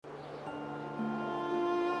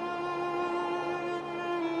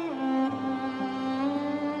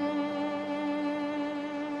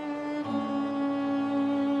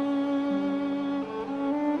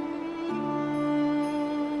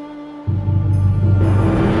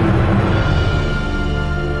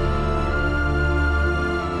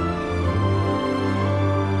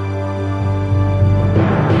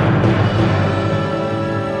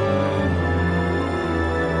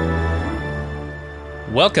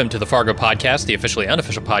Welcome to the Fargo Podcast, the officially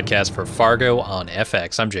unofficial podcast for Fargo on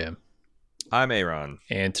FX. I'm Jim. I'm Aaron.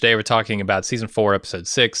 And today we're talking about Season 4, Episode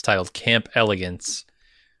 6, titled Camp Elegance.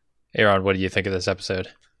 Aaron, what do you think of this episode?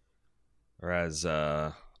 Or as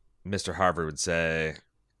Mr. Harvard would say,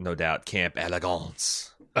 no doubt, Camp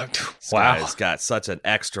Elegance. This guy's got such an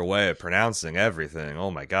extra way of pronouncing everything.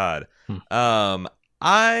 Oh, my God.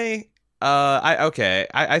 I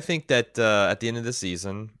think that at the end of the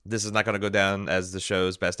season, this is not going to go down as the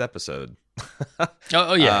show's best episode.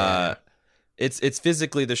 Yeah. It's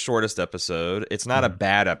physically the shortest episode. It's not a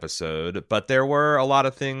bad episode, but there were a lot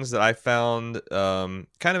of things that I found kind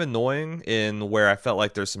of annoying in where I felt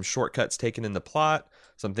like there's some shortcuts taken in the plot.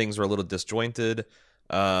 Some things were a little disjointed.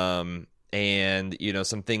 And, you know,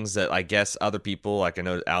 some things that I guess other people, like I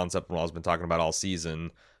know Alan Sepinwall's been talking about all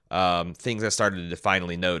season, things I started to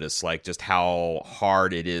finally notice, like just how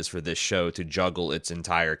hard it is for this show to juggle its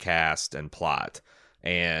entire cast and plot.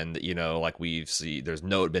 And, you know, like there's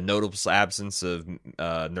been notable absence of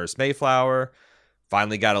Nurse Mayflower.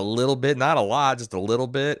 Finally got a little bit, not a lot, just a little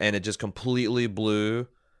bit, and it just completely blew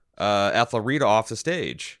Ethelreda off the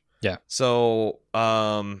stage. Yeah. So,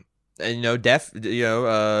 and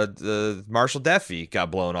the Marshall Duffy got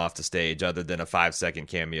blown off the stage, other than a 5-second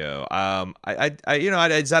cameo.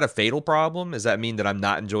 Is that a fatal problem? Does that mean that I'm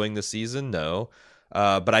not enjoying the season? No,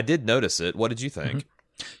 but I did notice it. What did you think? Mm-hmm.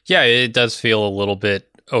 Yeah, it does feel a little bit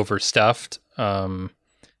overstuffed.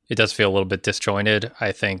 It does feel a little bit disjointed.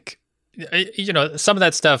 I think, you know, some of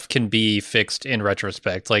that stuff can be fixed in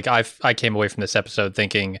retrospect. Like I came away from this episode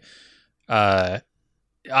thinking, I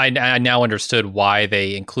now understood why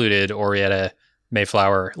they included Orietta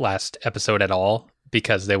Mayflower last episode at all,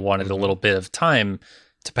 because they wanted a little bit of time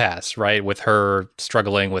to pass, right, with her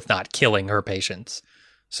struggling with not killing her patients.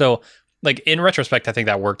 So, like, in retrospect, I think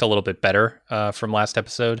that worked a little bit better from last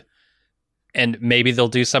episode. And maybe they'll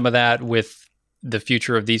do some of that with the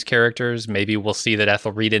future of these characters. Maybe we'll see that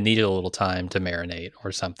Ethelreda needed a little time to marinate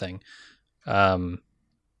or something.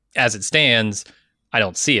 As it stands, I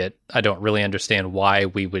don't see it. I don't really understand why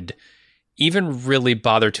we would even really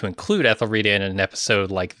bother to include Ethelreda in an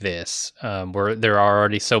episode like this, where there are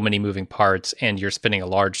already so many moving parts and you're spending a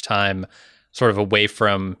large time sort of away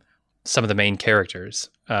from some of the main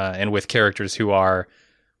characters, and with characters who are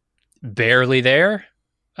barely there,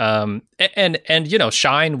 and you know,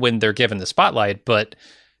 shine when they're given the spotlight, but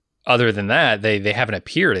other than that, they haven't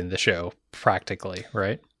appeared in the show practically,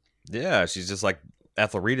 right? Yeah, she's just like,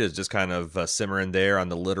 Ethelreda is just kind of simmering there on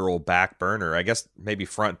the literal back burner. I guess maybe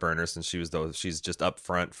front burner, since she's just up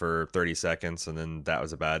front for 30 seconds, and then that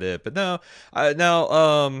was about it. But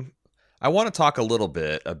I want to talk a little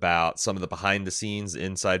bit about some of the behind the scenes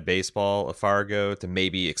inside baseball of Fargo to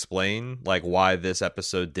maybe explain like why this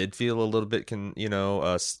episode did feel a little bit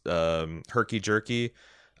herky jerky.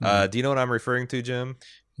 Do you know what I'm referring to, Jim?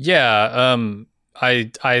 Yeah.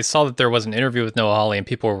 I saw that there was an interview with Noah Hawley and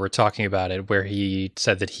people were talking about it where he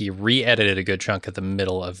said that he re-edited a good chunk at the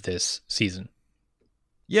middle of this season.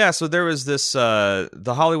 Yeah, so there was this The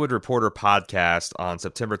Hollywood Reporter podcast on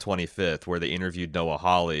September 25th where they interviewed Noah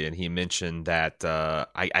Hawley, and he mentioned that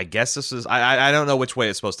I guess this is I don't know which way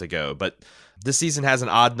it's supposed to go, but this season has an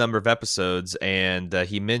odd number of episodes, and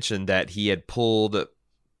he mentioned that he had pulled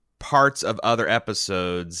parts of other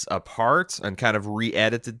episodes apart and kind of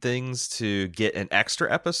re-edited things to get an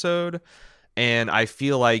extra episode. And I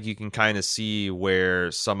feel like you can kind of see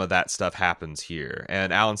where some of that stuff happens here.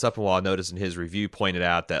 And Alan Sepinwall, I noticed in his review, pointed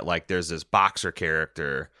out that like there's this boxer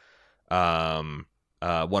character, one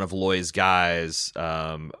of Loy's guys,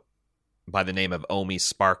 by the name of Omi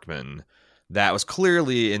Sparkman, that was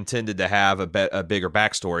clearly intended to have a bigger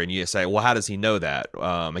backstory. And you say, well, how does he know that?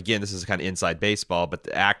 Again, this is kind of inside baseball, but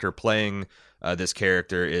the actor playing this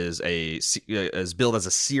character is billed as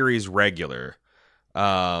a series regular.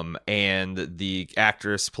 And the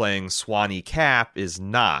actress playing Swanee Cap is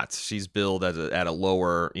not. She's billed at a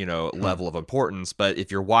lower, level of importance. But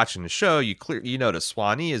if you're watching the show, you notice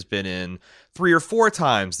Swanee has been in 3 or 4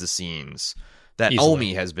 times the scenes that easily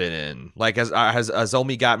Omi has been in. Like, has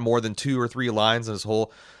Omi got more than 2 or 3 lines in his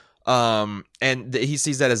whole? And he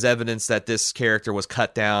sees that as evidence that this character was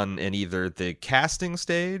cut down in either the casting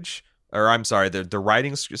stage, or I'm sorry, the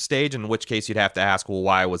writing stage, in which case you'd have to ask, well,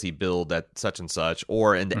 why was he billed at such and such,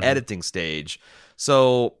 or in the editing stage.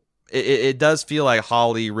 So it does feel like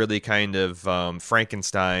Hawley really kind of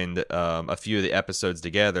Frankensteined a few of the episodes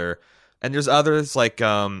together. And there's others like,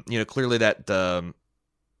 clearly that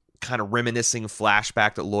kind of reminiscing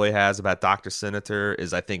flashback that Loy has about Dr. Senator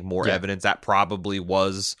is, I think, more evidence. That probably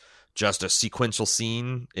was just a sequential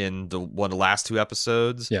scene in one of the last 2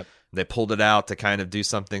 episodes. Yep. They pulled it out to kind of do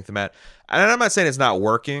something thematic. And I'm not saying it's not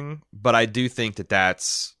working, but I do think that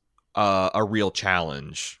that's a real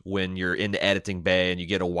challenge when you're in the editing bay and you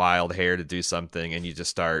get a wild hair to do something and you just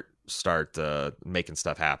start making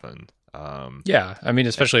stuff happen. Yeah, I mean,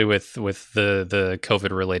 especially with the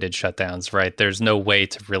COVID related shutdowns, right? There's no way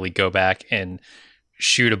to really go back and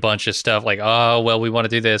shoot a bunch of stuff like, oh, well, we want to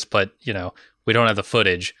do this, but we don't have the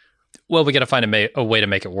footage. Well, we got to find a way to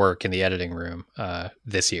make it work in the editing room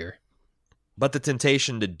this year. But the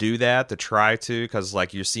temptation to do that, to try to, because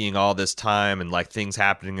like you're seeing all this time and like things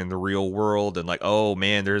happening in the real world, and like, oh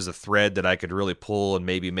man, there's a thread that I could really pull and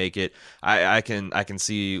maybe make it. I can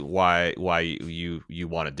see why you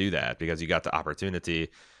want to do that, because you got the opportunity.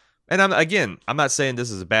 And I'm not saying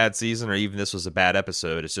this is a bad season or even this was a bad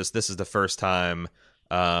episode. It's just this is the first time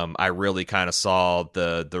I really kind of saw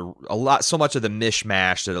so much of the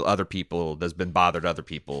mishmash that other people that's been bothered other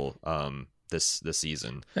people this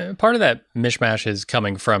season. Part of that mishmash is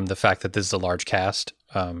coming from the fact that this is a large cast.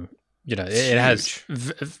 It has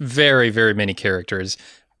very, very many characters,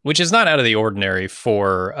 which is not out of the ordinary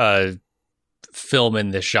for a film in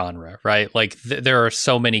this genre, right? Like there are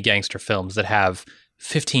so many gangster films that have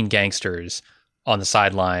 15 gangsters on the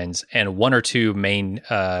sidelines and one or two main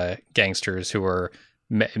gangsters who are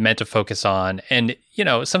meant to focus on. And,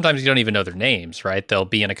 sometimes you don't even know their names, right? They'll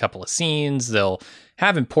be in a couple of scenes. They'll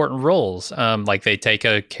have important roles. Like they take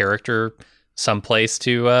a character someplace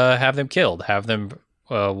to have them killed, have them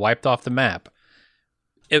wiped off the map.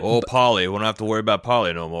 Polly, we don't have to worry about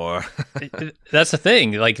Polly no more. That's the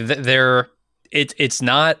thing. Like it's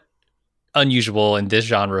not unusual in this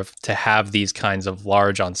genre to have these kinds of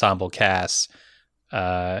large ensemble casts.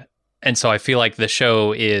 And so I feel like the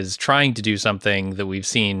show is trying to do something that we've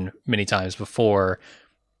seen many times before,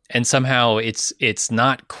 and somehow it's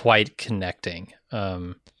not quite connecting.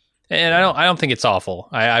 And I don't think it's awful.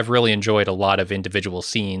 I've really enjoyed a lot of individual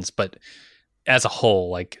scenes, but as a whole,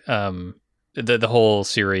 like the whole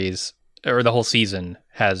series or the whole season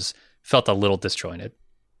has felt a little disjointed.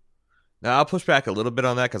 Now I'll push back a little bit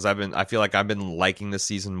on that because I feel like I've been liking this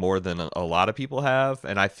season more than a lot of people have,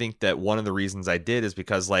 and I think that one of the reasons I did is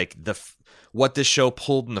because like what this show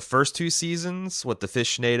pulled in the first two seasons with the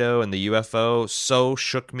Fishnado and the UFO so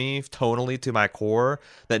shook me tonally to my core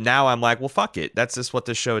that now I'm like, well, fuck it, that's just what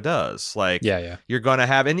this show does. Like, yeah. You're gonna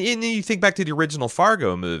have, and you think back to the original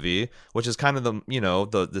Fargo movie, which is kind of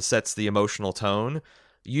the sets the emotional tone.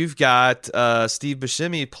 You've got Steve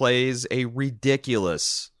Buscemi plays a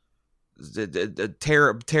ridiculous.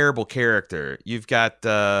 Terrible character. You've got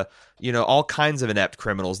all kinds of inept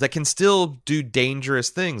criminals that can still do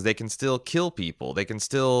dangerous things. They can still kill people. They can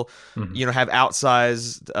still have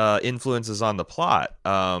outsized influences on the plot.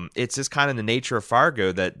 It's just kind of the nature of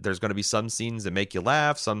Fargo that there's going to be some scenes that make you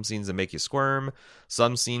laugh, some scenes that make you squirm,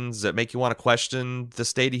 some scenes that make you want to question the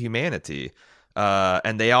state of humanity.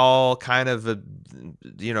 And they all kind of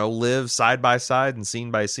live side by side and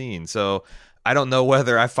scene by scene. So I don't know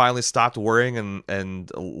whether I finally stopped worrying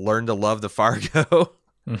and learned to love the Fargo,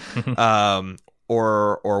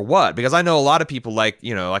 or what. Because I know a lot of people like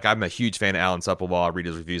I'm a huge fan of Alan Sepinwall. I read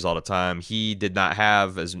his reviews all the time. He did not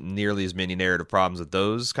have nearly as many narrative problems with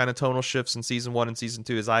those kind of tonal shifts in season 1 and season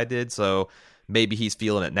 2 as I did. So maybe he's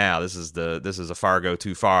feeling it now. This is a Fargo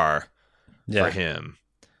too far for him.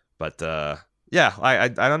 But I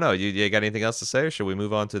don't know. You got anything else to say, or should we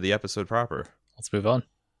move on to the episode proper? Let's move on.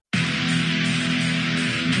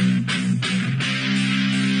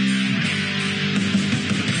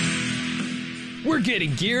 We're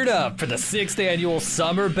getting geared up for the 6th annual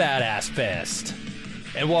Summer Badass Fest.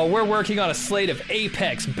 And while we're working on a slate of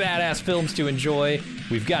apex badass films to enjoy,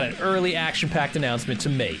 we've got an early action-packed announcement to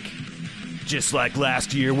make. Just like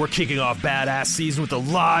last year, we're kicking off Badass Season with a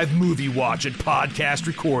live movie watch and podcast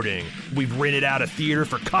recording. We've rented out a theater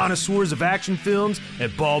for connoisseurs of action films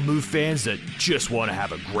and Bald Move fans that just want to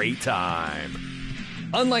have a great time.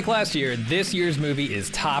 Unlike last year, this year's movie is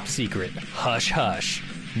top secret. Hush hush.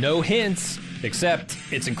 No hints. Except,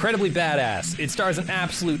 it's incredibly badass. It stars an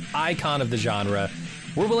absolute icon of the genre.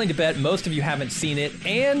 We're willing to bet most of you haven't seen it,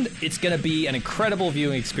 and it's going to be an incredible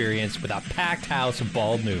viewing experience with a packed house of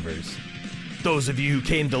bald movers. Those of you who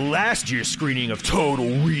came to last year's screening of Total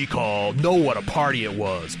Recall know what a party it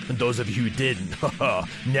was. And those of you who didn't,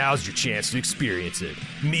 now's your chance to experience it.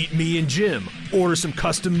 Meet me and Jim, order some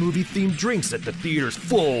custom movie-themed drinks at the theater's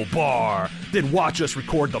full bar, then watch us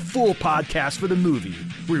record the full podcast for the movie.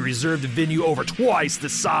 We reserved the venue over twice the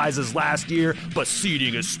size as last year, but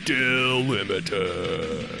seating is still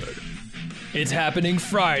limited. It's happening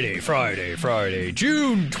Friday,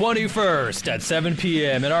 June 21st at 7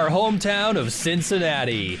 p.m. in our hometown of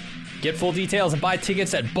Cincinnati. Get full details and buy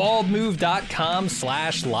tickets at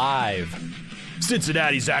baldmove.com/live.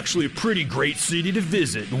 Cincinnati's actually a pretty great city to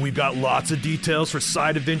visit, and we've got lots of details for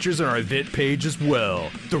side adventures on our event page as well.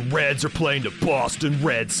 The Reds are playing the Boston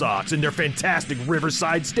Red Sox in their fantastic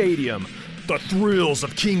Riverside Stadium. The thrills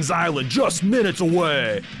of Kings Island just minutes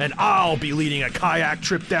away, and I'll be leading a kayak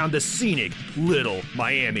trip down the scenic Little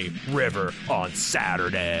Miami River on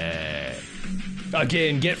Saturday.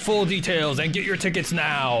 Again, get full details and get your tickets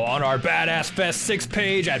now on our Badass Fest 6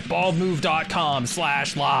 page at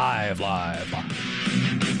baldmove.com/live.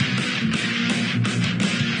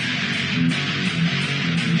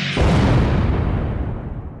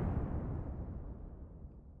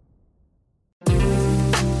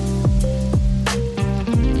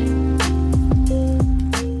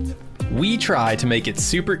 We try to make it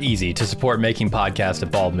super easy to support making podcasts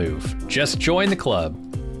at Bald Move. Just join the club.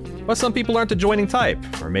 But some people aren't the joining type,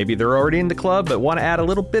 or maybe they're already in the club but want to add a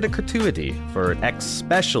little bit of gratuity for an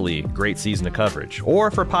especially great season of coverage,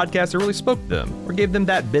 or for a podcast that really spoke to them, or gave them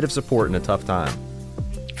that bit of support in a tough time.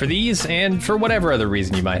 For these, and for whatever other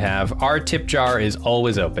reason you might have, our tip jar is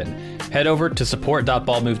always open. Head over to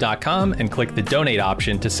support.baldmove.com and click the donate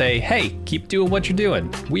option to say, hey, keep doing what you're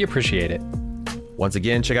doing. We appreciate it. Once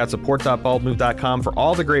again, check out support.baldmove.com for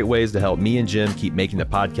all the great ways to help me and Jim keep making the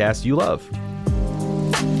podcast you love.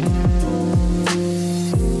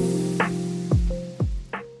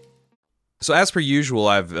 So as per usual,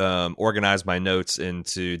 I've organized my notes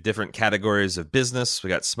into different categories of business. We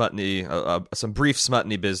got Smutney, some brief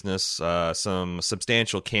Smutney business, some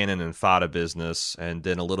substantial Canon and Fada business, and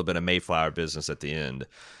then a little bit of Mayflower business at the end.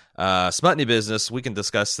 Smutney business, we can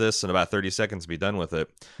discuss this in about 30 seconds to be done with it.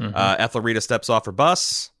 Ethelrita steps off her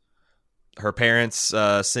bus. Her parents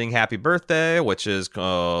sing Happy Birthday, which is,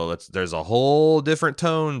 there's a whole different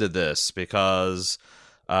tone to this because...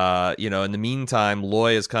 in the meantime,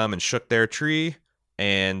 Loy has come and shook their tree,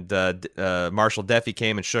 and Marshall Duffy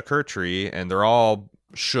came and shook her tree, and they're all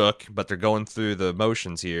shook, but they're going through the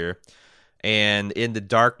motions here. And in the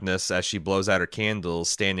darkness, as she blows out her candles,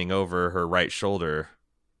 standing over her right shoulder,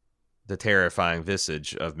 the terrifying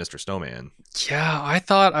visage of Mr. Snowman. Yeah, I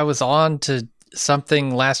thought I was on to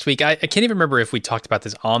something last week. I can't even remember if we talked about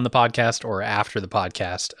this on the podcast or after the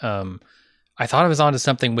podcast. I thought I was on to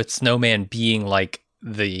something with Snowman being like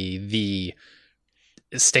the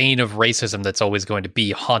stain of racism that's always going to be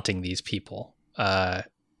haunting these people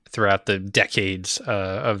throughout the decades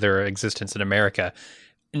of their existence in America.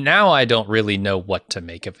 Now I don't really know what to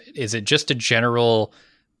make of it. Is it just a general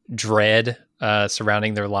dread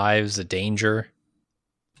surrounding their lives, a danger?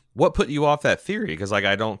 What put you off that theory? Because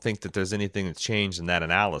I don't think that there's anything that's changed in that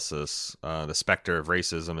analysis. The specter of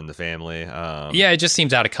racism in the family. Yeah, it just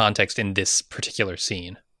seems out of context in this particular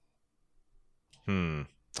scene. Yeah,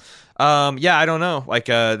 I don't know.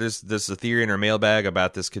 There's a theory in our mailbag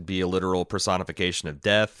about this could be a literal personification of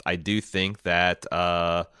death. I do think that,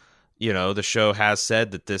 the show has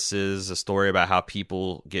said that this is a story about how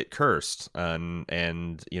people get cursed,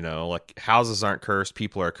 and houses aren't cursed,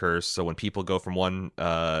 people are cursed. So when people go from one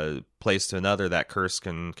place to another, that curse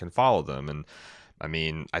can follow them. And I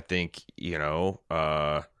mean, I think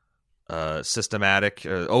systematic,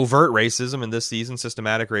 overt racism in this season,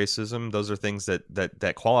 systematic racism, those are things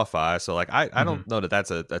that qualify. So I don't know that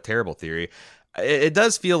that's a terrible theory. It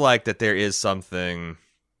does feel like that there is something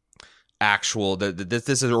actual, that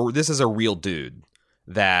this is a real dude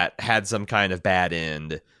that had some kind of bad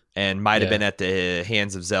end and might have been at the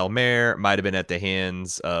hands of Zelmare, might have been at the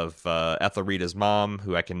hands of Ethelrita's mom,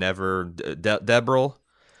 who I can never, Debril.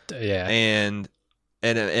 Yeah. And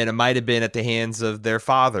it might have been at the hands of their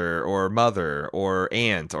father or mother or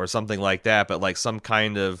aunt or something like that, but like some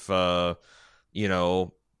kind of,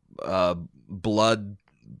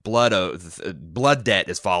 blood debt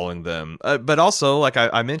is following them. But also, like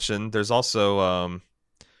I mentioned, there's also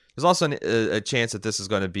a chance that this is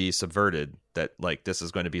going to be subverted, that like this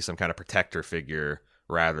is going to be some kind of protector figure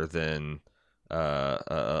rather than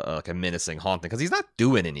like a menacing haunting, because he's not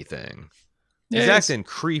doing anything. He's acting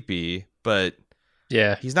creepy, but...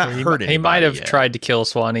 Yeah, he's not hurting. He might have tried to kill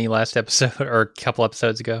Swanee last episode or a couple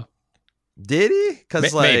episodes ago. Did he?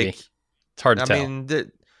 Because maybe. It's hard to tell. I mean,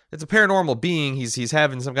 it's a paranormal being. He's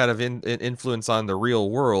having some kind of influence on the real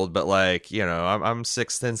world. But I'm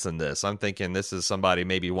sixth sense in this. I'm thinking this is somebody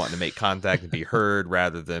maybe wanting to make contact and be heard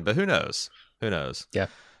rather than. But who knows? Who knows? Yeah.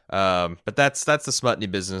 But that's the Smutney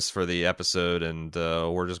business for the episode, and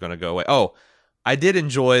we're just going to go away. Oh, I did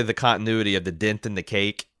enjoy the continuity of the dent in the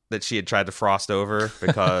cake that she had tried to frost over,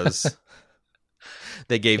 because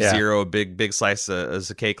they gave Zero a big slice as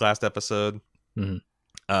a cake last episode.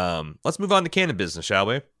 Mm-hmm. Let's move on to canon business, shall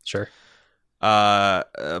we? Sure.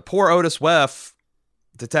 Poor Otis Weff,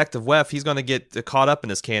 Detective Weff, he's going to get caught up in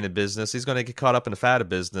this Cannon business. He's going to get caught up in the Fata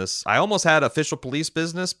business. I almost had official police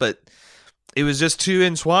business, but it was just too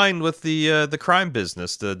entwined with the crime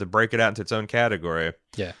business to break it out into its own category.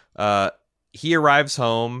 Yeah. He arrives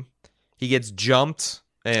home. He gets jumped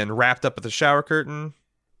and wrapped up with a shower curtain.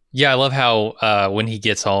 Yeah, I love how when he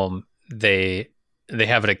gets home, they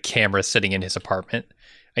have a camera sitting in his apartment,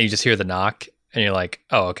 and you just hear the knock, and you're like,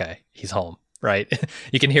 oh, okay, he's home, right?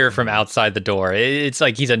 You can hear it from outside the door. It's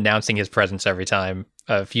like he's announcing his presence every time,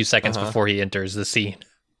 a few seconds before he enters the scene.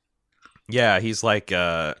 Yeah, he's like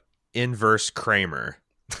inverse Kramer.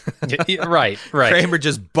 Right. Kramer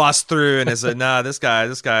just busts through and is like, nah, this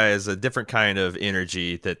guy is a different kind of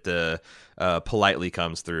energy that politely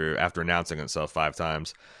comes through after announcing himself 5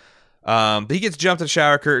 times. But he gets jumped in the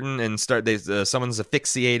shower curtain and someone's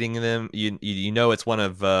asphyxiating them. You know it's one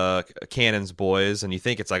of Cannon's boys, and you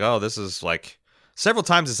think it's like, oh, this is like several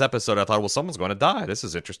times this episode I thought, well, someone's going to die. This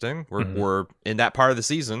is interesting. We're in that part of the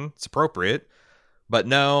season. It's appropriate. But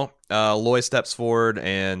no, Loy steps forward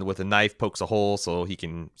and with a knife pokes a hole so he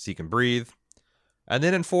can breathe, and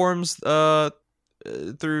then informs through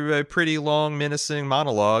a pretty long, menacing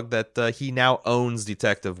monologue that he now owns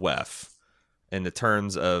Detective Weff in the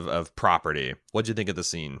terms of property. What'd you think of the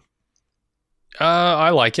scene?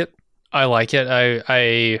 I like it.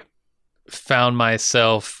 I found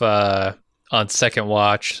myself on second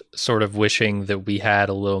watch sort of wishing that we had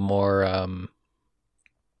a little more,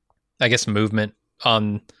 I guess, movement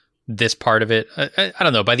on this part of it. I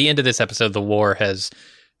don't know. By the end of this episode, the war has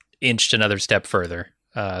inched another step further,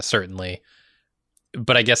 certainly.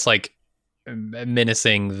 But I guess like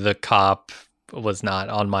menacing the cop was not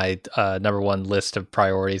on my number one list of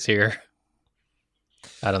priorities here.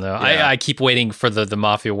 I don't know. Yeah. I keep waiting for the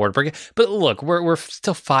Mafia war to break. But look, we're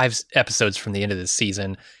still 5 episodes from the end of this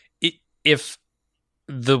season. If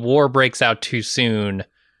the war breaks out too soon,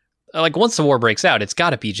 like once the war breaks out, it's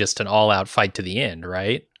got to be just an all-out fight to the end,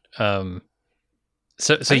 right? So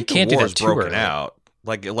you can't do that too early. Out.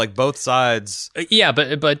 Like both sides. Yeah,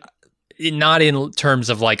 but not in terms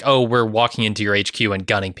of like, oh, we're walking into your HQ and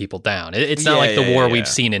gunning people down. It's not like the war we've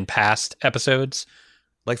seen in past episodes.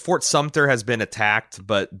 Like Fort Sumter has been attacked,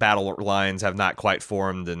 but battle lines have not quite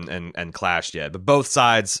formed and clashed yet. But both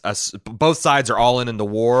sides are all in the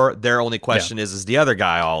war. Their only question is the other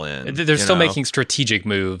guy all in? They're still making strategic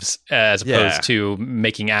moves as opposed to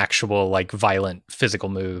making actual like violent physical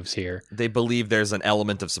moves here. They believe there's an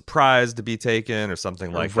element of surprise to be taken or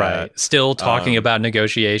something like that. Still talking about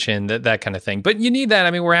negotiation, that kind of thing. But you need that.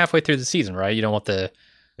 I mean, we're halfway through the season, right? You don't want the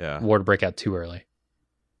war to break out too early.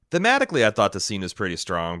 Thematically, I thought the scene was pretty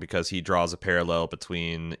strong because he draws a parallel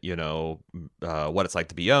between, what it's like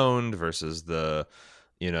to be owned versus the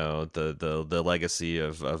legacy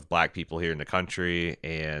of black people here in the country,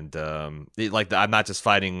 and I'm not just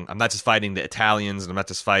fighting the Italians, and I'm not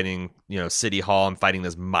just fighting City Hall. I'm fighting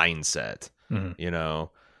this mindset.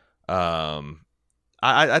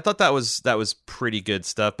 I thought that was pretty good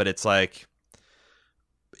stuff, but it's like.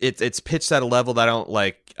 It's pitched at a level that I don't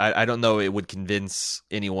like. I don't know. It would convince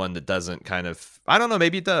anyone that doesn't kind of. I don't know.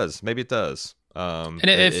 Maybe it does. And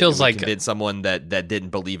it feels like convince someone that didn't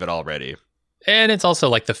believe it already. And it's also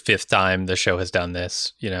like the 5th time the show has done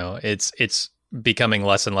this. It's becoming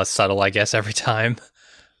less and less subtle, I guess, every time.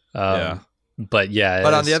 But yeah.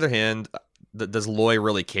 But on the other hand, does Loy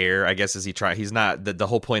really care? I guess he's not. The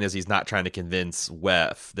whole point is he's not trying to convince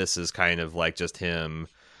Weff. This is kind of like just him.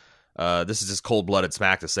 This is just cold-blooded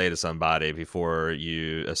smack to say to somebody before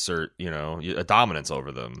you assert, a dominance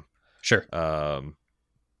over them. Sure.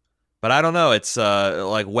 But I don't know. It's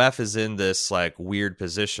like Weff is in this like weird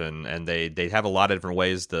position, and they have a lot of different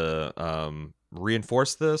ways to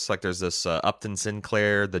reinforce this. Like there's this Upton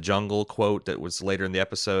Sinclair, The Jungle quote that was later in the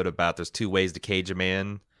episode about there's 2 ways to cage a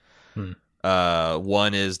man.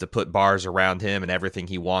 One is to put bars around him and everything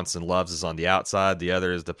he wants and loves is on the outside. The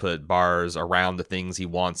other is to put bars around the things he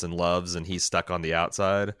wants and loves and he's stuck on the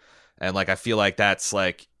outside. And like I feel like that's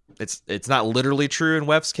like it's not literally true in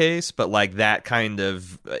Weff's case, but like that kind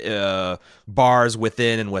of bars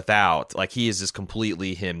within and without, like he is just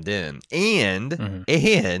completely hemmed in.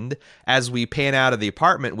 And as we pan out of the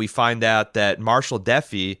apartment, we find out that Marshall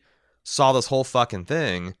Duffy saw this whole fucking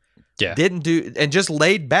thing. Yeah. Didn't do and just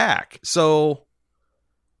laid back. So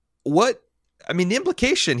the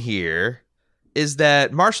implication here is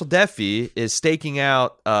that Marshall Duffy is staking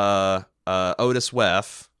out Otis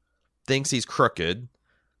Weff, thinks he's crooked,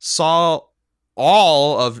 saw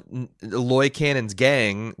all of Loy Cannon's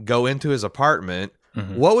gang go into his apartment.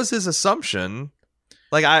 What was his assumption?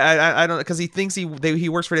 Like I don't, because he thinks he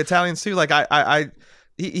works for the Italians too. Like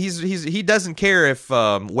he doesn't care if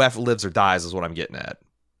Wef lives or dies, is what I'm getting at.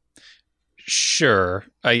 Sure,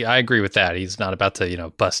 I agree with that. He's not about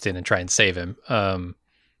to bust in and try and save him.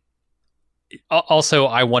 Also,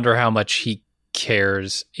 I wonder how much he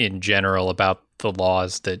cares in general about the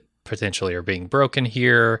laws that potentially are being broken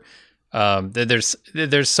here. There's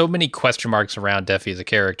so many question marks around Deafy as a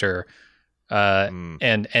character,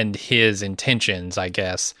 and his intentions, I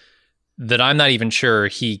guess, that I'm not even sure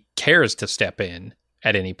he cares to step in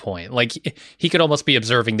at any point. Like, he could almost be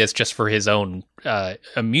observing this just for his own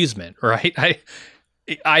amusement, right?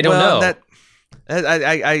 I don't know.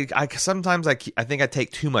 I sometimes I think I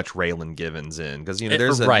take too much Raylan Givens in, because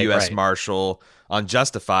there's a U.S. Marshal on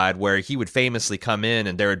Justified where he would famously come in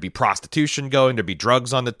and there would be prostitution going, there'd be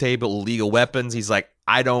drugs on the table, illegal weapons. He's like,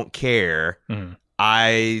 I don't care. Mm-hmm.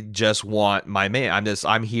 I just want my man.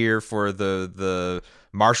 I'm here for the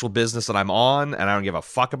Marshal business that I'm on, and I don't give a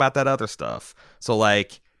fuck about that other stuff. So,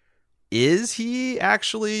 like, is he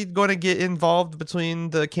actually going to get involved between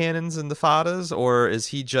the Cannons and the Fadas, or is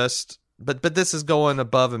he just... But this is going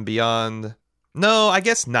above and beyond. No, I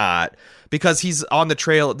guess not, because he's on the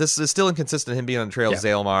trail. This is still inconsistent, him being on the trail of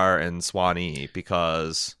Zaelmar and Swanee,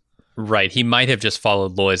 because... Right, he might have just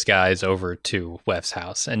followed Loy's guys over to Wef's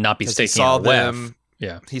house and not be staking out Wef.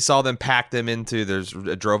 Yeah, he saw them, pack them into,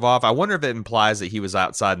 drove off. I wonder if it implies that he was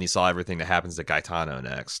outside and he saw everything that happens to Gaetano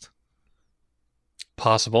next.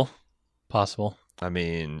 Possible. I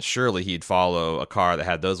mean, surely he'd follow a car that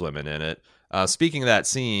had those women in it. Speaking of that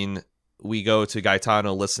scene, we go to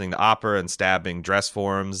Gaetano listening to opera and stabbing dress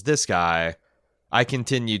forms. This guy, I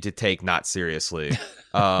continue to take not seriously.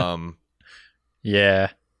 Yeah.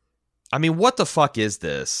 I mean, what the fuck is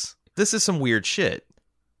this? This is some weird shit.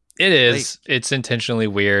 It is. It's intentionally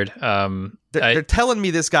weird. They're telling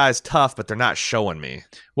me this guy's tough, but they're not showing me.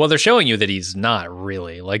 Well, they're showing you that he's not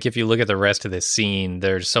really. Like, if you look at the rest of this scene,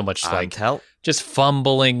 there's so much just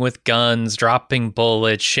fumbling with guns, dropping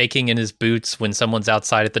bullets, shaking in his boots when someone's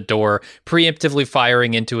outside at the door, preemptively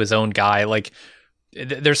firing into his own guy. Like,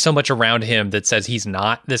 there's so much around him that says he's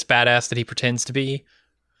not this badass that he pretends to be.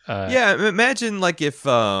 Yeah, imagine like if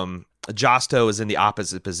Josto is in the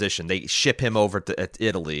opposite position. They ship him over to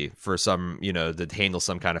Italy for some, to handle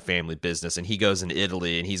some kind of family business, and he goes into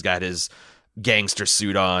Italy and he's got his gangster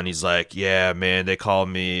suit on. He's like, yeah, man, they call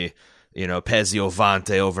me, Pezio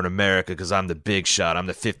Vante over in America because I'm the big shot. I'm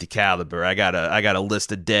the 50 caliber. I got a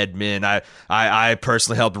list of dead men. I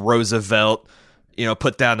personally helped Roosevelt,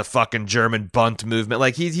 put down the fucking German Bund movement.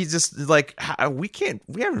 Like he's just like, we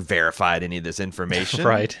haven't verified any of this information,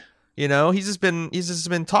 right? He's just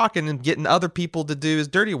been talking and getting other people to do his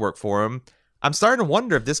dirty work for him. I'm starting to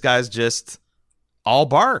wonder if this guy's just all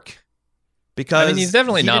bark, because he's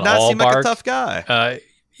definitely not all seem bark. Like a tough guy.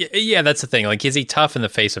 Yeah, that's the thing. Like, is he tough in the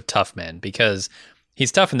face of tough men? Because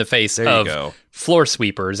he's tough in the face of floor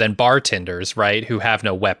sweepers and bartenders, right? Who have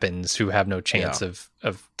no weapons, who have no chance of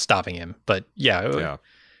stopping him. But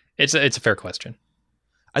it's a fair question.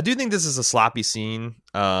 I do think this is a sloppy scene.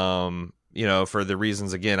 For the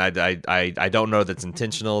reasons, again, I don't know that's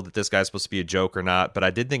intentional, that this guy's supposed to be a joke or not, but I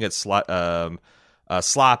did think it's sloppy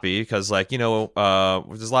because, like, there's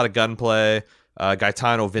a lot of gunplay.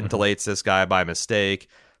 Gaetano ventilates this guy by mistake.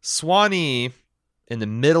 Swanee, in the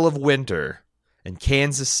middle of winter in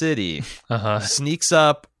Kansas City, sneaks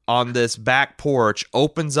up on this back porch,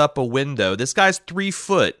 opens up a window. This guy's 3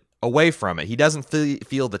 foot away from it. He doesn't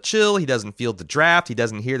feel the chill. He doesn't feel the draft. He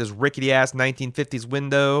doesn't hear this rickety ass 1950s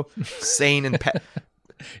window, sane and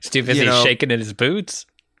he's too busy shaking in his boots.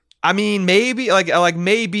 I mean, maybe in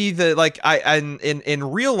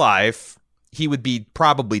real life, he would be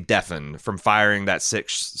probably deafened from firing that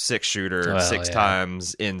six shooter six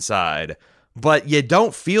times inside. But you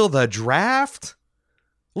don't feel the draft?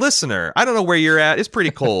 Listener, I don't know where you're at. It's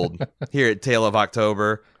pretty cold here at Tale of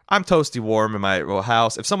October. I'm toasty warm in my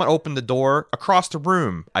house. If someone opened the door across the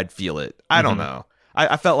room, I'd feel it. I don't know.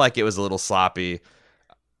 I felt like it was a little sloppy.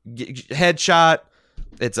 Headshot.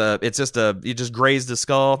 You just grazed the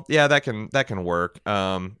skull. Yeah, that can work. But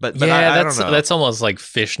I don't know. That's almost like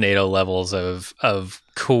Fishnado levels of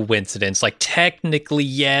coincidence. Like, technically,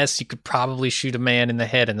 yes, you could probably shoot a man in the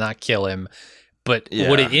head and not kill him, but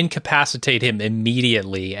would it incapacitate him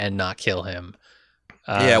immediately and not kill him?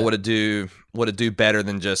 Would it do better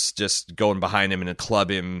than just going behind him and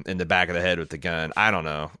club him in the back of the head with the gun? I don't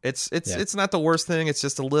know. It's not the worst thing. It's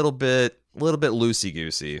just a little bit loosey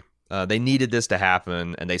goosey. They needed this to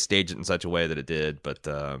happen, and they staged it in such a way that it did. But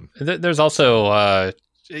there's also I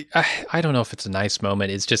don't know if it's a nice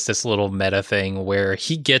moment. It's just this little meta thing where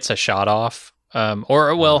he gets a shot off,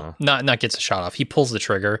 not gets a shot off. He pulls the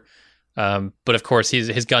trigger But of course,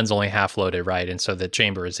 his gun's only half loaded, right? And so the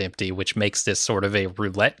chamber is empty, which makes this sort of a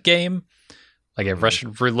roulette game, like a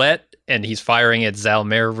Russian roulette, and he's firing at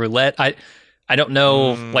Zalmer roulette. I don't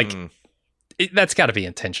know, like, that's got to be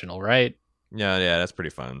intentional, right? Yeah, that's pretty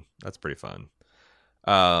fun.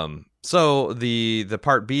 So the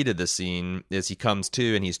part B to the scene is he comes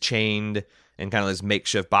to and he's chained in kind of this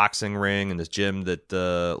makeshift boxing ring in this gym that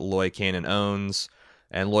Loy Cannon owns.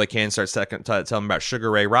 And Loy Cannon starts telling him about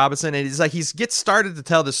Sugar Ray Robinson. And he gets started to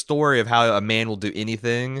tell the story of how a man will do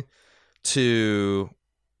anything to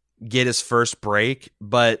get his first break.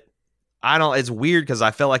 But it's weird because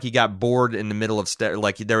I felt like he got bored in the middle of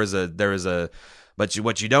like there was a but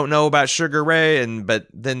what you don't know about Sugar Ray, but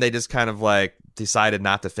then they just kind of like decided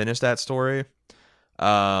not to finish that story.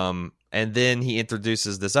 And then he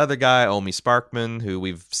introduces this other guy, Omi Sparkman, who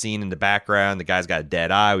we've seen in the background. The guy's got a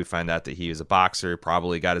dead eye. We find out that he was a boxer,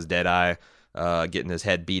 probably got his dead eye, getting his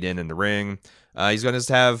head beat in the ring. He's going to just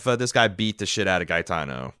have this guy beat the shit out of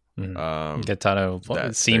Gaetano. Gaetano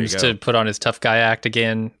seems to put on his tough guy act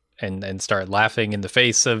again and start laughing in the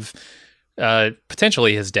face of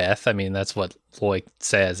potentially his death. I mean, that's what Loy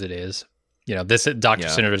says it is. This Dr.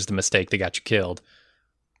 Senator's the mistake that got you killed.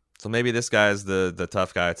 So maybe this guy's the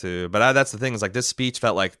tough guy too. But that's the thing, is like this speech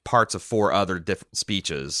felt like parts of 4 other different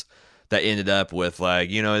speeches that ended up with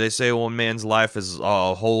like, they say, well, man's life is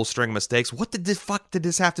a whole string of mistakes. What the fuck did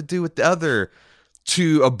this have to do with the other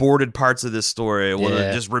 2 aborted parts of this story?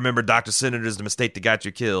 Well, just remember Dr. Senator's the mistake that got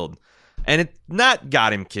you killed. And it not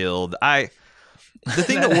got him killed. The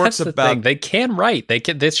thing that works about... They can write.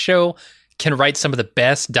 This show can write some of the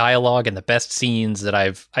best dialogue and the best scenes that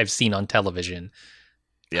I've seen on television.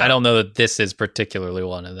 Yeah. I don't know that this is particularly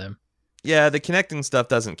one of them. Yeah, the connecting stuff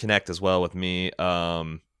doesn't connect as well with me.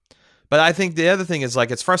 But I think the other thing is,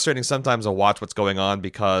 like, it's frustrating sometimes to watch what's going on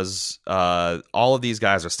because all of these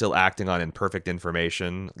guys are still acting on imperfect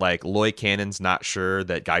information. Like, Loy Cannon's not sure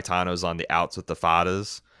that Gaetano's on the outs with the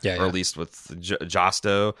Fadas, or at least with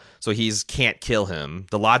Josto. So can't kill him.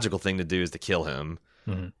 The logical thing to do is to kill him.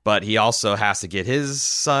 Mm-hmm. But he also has to get his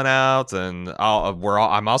son out, and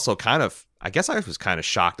I'm also kind of... I guess I was kind of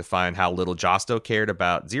shocked to find how little Josto cared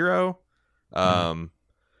about Zero. But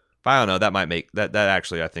I don't know. That might make that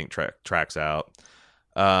actually, I think, tracks out.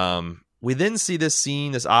 We then see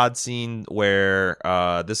this odd scene where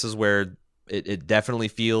this is where it definitely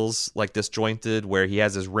feels like disjointed, where he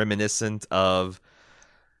has this reminiscent of,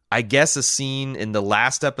 I guess, a scene in the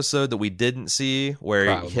last episode that we didn't see,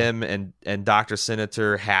 where him and Dr.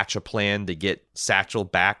 Senator hatch a plan to get Satchel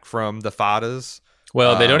back from the Fadas.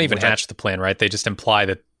 Well, they don't even hatch the plan, right? They just imply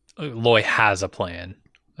that Loy has a plan.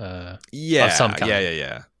 Of some kind.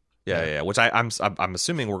 Yeah. Which I'm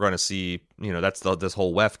assuming we're going to see. That's this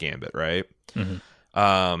whole Wef gambit, right?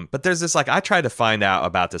 Mm-hmm. But there's this, like, I tried to find out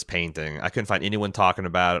about this painting. I couldn't find anyone talking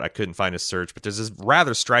about it. I couldn't find a search. But there's this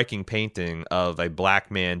rather striking painting of a black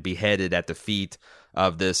man beheaded at the feet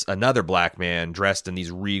of another black man dressed in these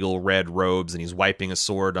regal red robes, and he's wiping a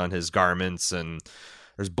sword on his garments, and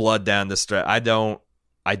there's blood down the street. I don't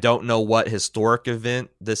know what historic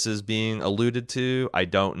event this is being alluded to. I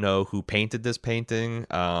don't know who painted this painting.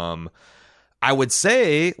 I would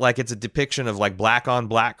say, like, it's a depiction of, like, black on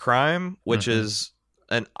black crime, which is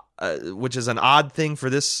an odd thing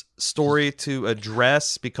for this story to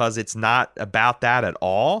address, because it's not about that at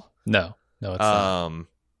all. No, it's not.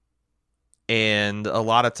 And a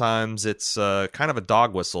lot of times it's kind of a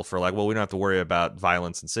dog whistle for, like, well, we don't have to worry about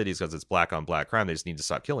violence in cities because it's black on black crime. They just need to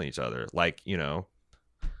stop killing each other. Like,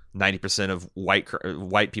 90% of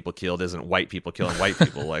white people killed isn't white people killing white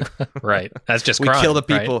people. Like, right. That's just we crime, kill the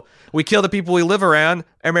people. Right? We kill the people we live around.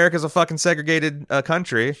 America's a fucking segregated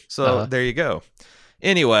country. So there you go.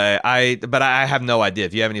 Anyway, but I have no idea.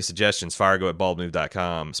 If you have any suggestions,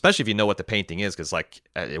 fargo@baldmove.com, especially if you know what the painting is, because, like,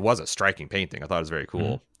 it was a striking painting. I thought it was very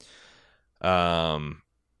cool.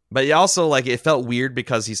 But also, like, it felt weird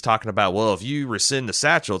because he's talking about, well, if you rescind the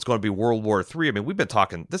Satchel, it's going to be World War III. I mean, we've been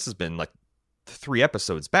talking, this has been like 3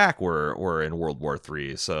 episodes back we're in World War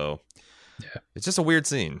III. So it's just a weird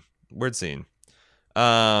scene.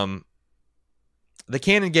 The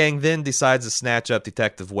Cannon Gang then decides to snatch up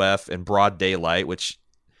Detective Wef in broad daylight, which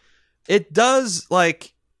it does,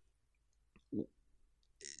 like,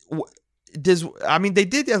 they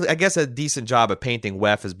did, I guess, a decent job of painting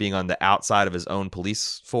Wef as being on the outside of his own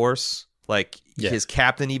police force. Like, his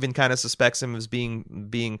captain even kind of suspects him as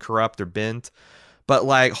being corrupt or bent. But,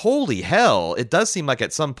 like, holy hell, it does seem like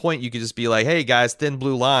at some point you could just be like, hey guys, thin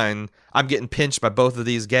blue line, I'm getting pinched by both of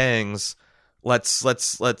these gangs. Let's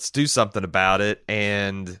do something about it.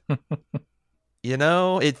 And You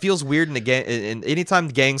know, it feels weird in the gang. And anytime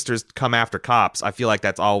gangsters come after cops, I feel like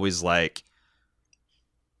that's always like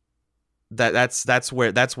that's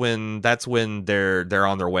when they're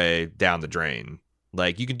on their way down the drain.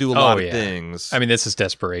 Like you can do a lot of things. I mean, this is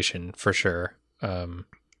desperation for sure. And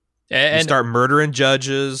And you start murdering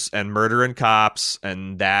judges and murdering cops,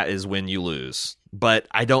 and that is when you lose. But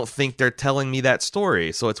I don't think they're telling me that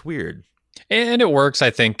story, so it's weird. And it works,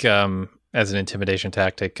 I think, as an intimidation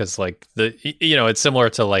tactic because, like, it's similar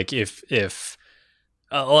to like if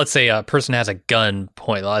let's say a person has a gun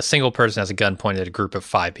point, a single person has a gun pointed at a group of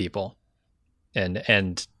 5 people,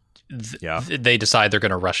 and they decide they're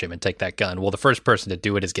going to rush him and take that gun. Well, the first person to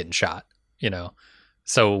do it is getting shot.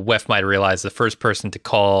 So Wef might realize the first person to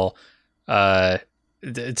call to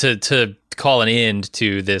call an end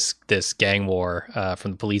to this gang war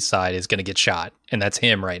from the police side is going to get shot, and that's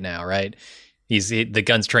him right now, right? The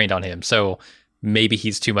gun's trained on him, so maybe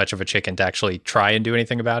he's too much of a chicken to actually try and do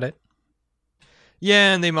anything about it.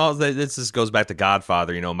 Yeah, and this just goes back to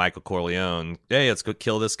Godfather, Michael Corleone. Hey, let's go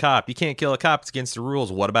kill this cop. You can't kill a cop; it's against the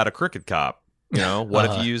rules. What about a crooked cop? What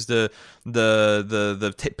if you use the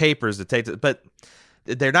papers to take it? But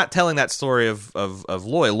they're not telling that story of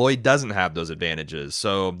Lloyd. Lloyd doesn't have those advantages.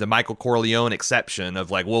 So the Michael Corleone exception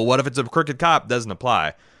of like, well, what if it's a crooked cop doesn't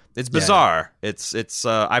apply. It's bizarre. Yeah. It's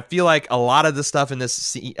I feel like a lot of the stuff in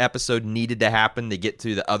this episode needed to happen to get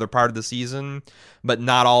to the other part of the season, but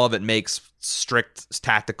not all of it makes strict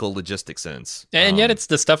tactical logistic sense. And yet it's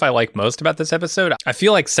the stuff I like most about this episode. I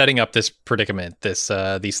feel like setting up this predicament,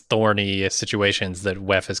 these thorny situations that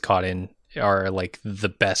Wef is caught in are like the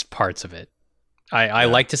best parts of it. I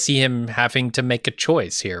like to see him having to make a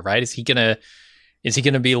choice here, right? Is he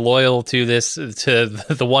gonna be loyal to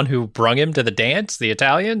the one who brung him to the dance, the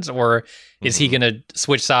Italians, or is he gonna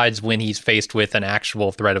switch sides when he's faced with an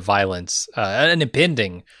actual threat of violence, an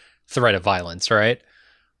impending threat of violence, right?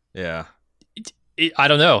 Yeah. I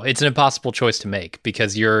don't know. It's an impossible choice to make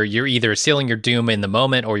because you're either sealing your doom in the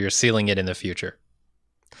moment or you're sealing it in the future.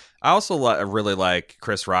 I also really like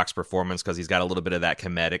Chris Rock's performance because he's got a little bit of that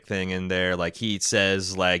comedic thing in there. Like he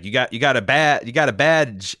says, like you got a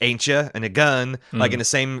badge, ain't you, and a gun, like in the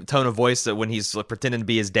same tone of voice that when he's like, pretending to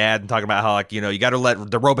be his dad and talking about how like you got to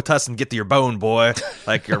let the Robitussin get to your bone, boy.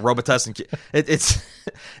 Like your Robitussin. It's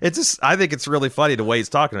just I think it's really funny the way he's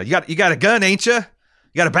talking. You got a gun, ain't you?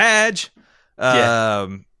 You got a badge.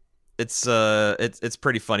 It's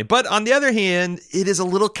pretty funny. But on the other hand, it is a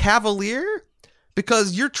little cavalier.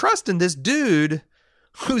 Because you're trusting this dude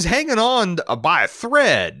who's hanging on by a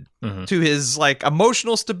thread to his like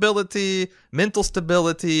emotional stability, mental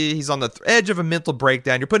stability. He's on the edge of a mental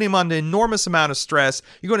breakdown. You're putting him on an enormous amount of stress.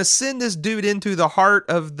 You're going to send this dude into the heart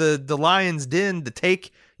of the lion's den to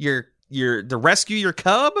take to rescue your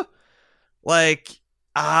cub. Like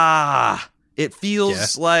it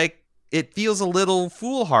feels like it feels a little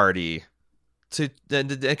foolhardy.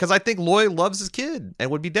 Because I think Lloyd loves his kid and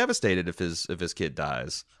would be devastated if his kid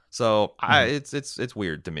dies. So it's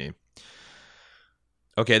weird to me.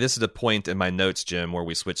 Okay, this is the point in my notes, Jim, where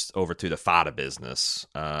we switched over to the Fada business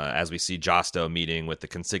as we see Josto meeting with the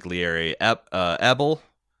consigliere Ebel.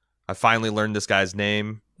 I finally learned this guy's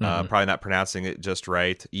name. Probably not pronouncing it just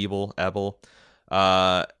right. Ebel.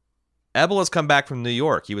 Ebel has come back from New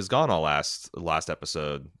York. He was gone all last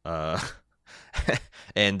episode.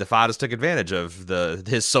 And the Fadas took advantage of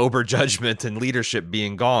his sober judgment and leadership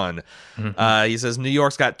being gone. He says New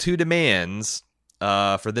York's got 2 demands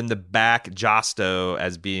for them to back Josto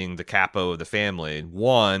as being the capo of the family.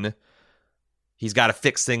 1, he's got to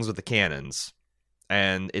fix things with the cannons.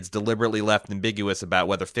 And it's deliberately left ambiguous about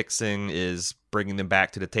whether fixing is bringing them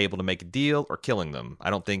back to the table to make a deal or killing them. I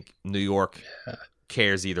don't think New York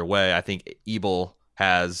cares either way. I think Ebel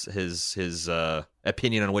has his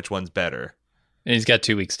opinion on which one's better. And he's got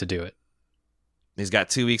 2 weeks to do it. He's got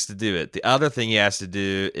 2 weeks to do it. The other thing he has to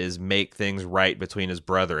do is make things right between his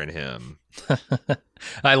brother and him.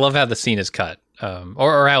 I love how the scene is cut,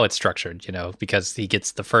 or how it's structured, because he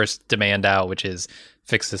gets the first demand out, which is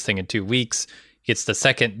fix this thing in 2 weeks. Gets the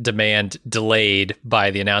second demand delayed by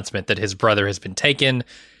the announcement that his brother has been taken.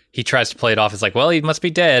 He tries to play it off as like, well, he must be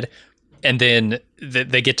dead. And then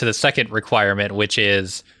they get to the second requirement, which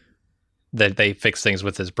is that they fix things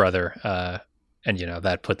with his brother. And,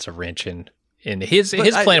 that puts a wrench in his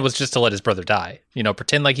plan was just to let his brother die,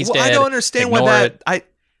 pretend like he's dead. I don't understand why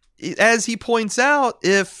as he points out,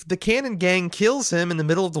 if the Cannon Gang kills him in the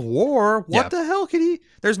middle of the war, what the hell could he,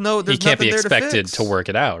 he can't be expected to work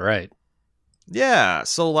it out. Right. Yeah.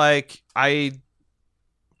 So like again,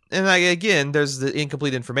 there's the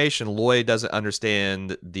incomplete information. Lloyd doesn't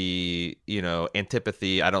understand the,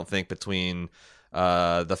 antipathy, I don't think, between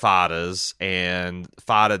the Fadas, and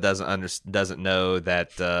Fada doesn't know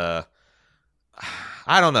that.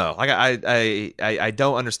 I don't know. Like I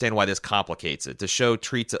don't understand why this complicates it. The show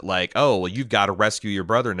treats it like, oh, well, you've got to rescue your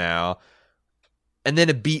brother now, and then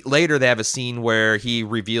a beat later they have a scene where he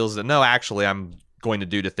reveals that no, actually, I'm going to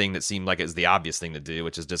do the thing that seemed like it's the obvious thing to do,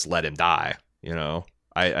 which is just let him die. You know,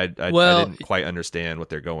 I didn't quite understand what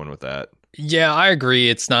they're going with that. Yeah, I agree.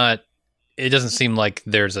 It doesn't seem like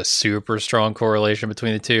there's a super strong correlation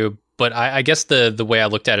between the two. But I guess the way I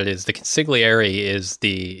looked at it is the consigliere is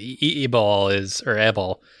Ebal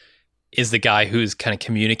is the guy who's kind of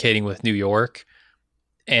communicating with New York,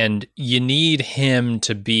 and you need him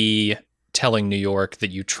to be telling New York that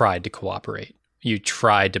you tried to cooperate, you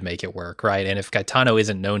tried to make it work, right? And if Gaetano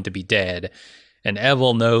isn't known to be dead, and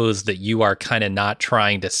Ebal knows that you are kind of not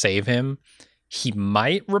trying to save him, he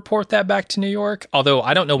might report that back to New York. Although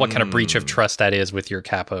I don't know what kind of breach of trust that is with your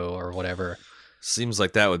capo or whatever. Seems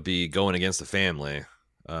like that would be going against the family,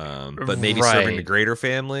 but maybe serving the greater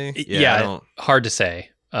family. Yeah, hard to say.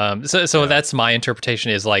 So that's my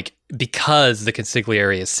interpretation, is like, because the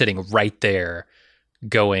consigliere is sitting right there,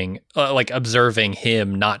 going like observing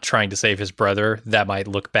him not trying to save his brother, that might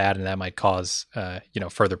look bad and that might cause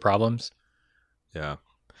further problems. Yeah,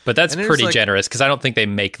 but that's pretty generous, because I don't think they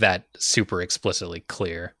make that super explicitly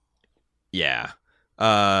clear. Yeah.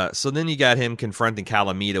 So then you got him confronting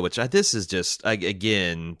Calamita, which this is just,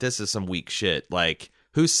 again, this is some weak shit. Like,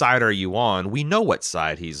 whose side are you on? We know what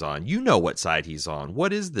side he's on. You know what side he's on.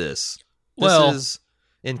 What is this? This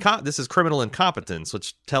is criminal incompetence,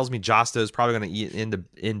 which tells me Josto is probably going to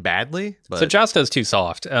end badly. But so Josto's too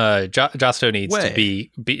soft. Josto needs to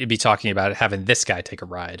be talking about having this guy take a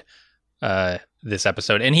ride this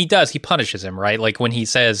episode. And he does. He punishes him, right? Like when he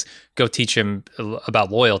says, go teach him about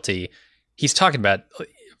loyalty, he's talking about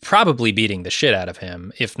probably beating the shit out of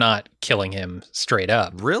him, if not killing him straight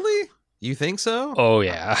up. Really? You think so? Oh,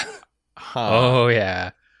 yeah. Huh. Oh,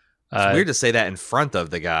 yeah. It's weird to say that in front of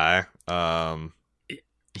the guy.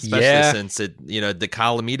 Especially since the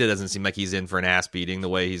Calamita doesn't seem like he's in for an ass beating the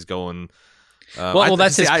way he's going. Well,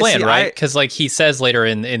 that's his plan, right? Because like he says later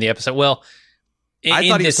in the episode, I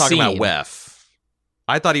thought he was talking about Wef.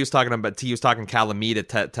 I thought he was talking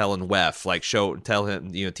Calamita telling Wef, like tell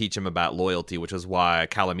him, teach him about loyalty, which is why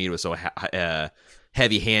Calamita was so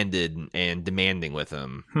heavy-handed and demanding with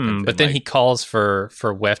him. But then he calls for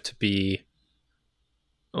Wef to be.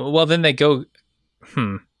 Well, then they go.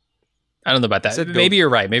 I don't know about that. Maybe you're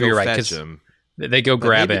right. Maybe you're right, because they go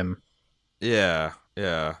grab him. Yeah.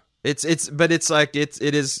 It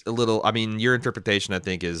is a little. I mean, your interpretation, I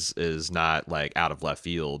think, is not like out of left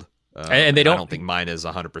field. And they don't. I don't think mine is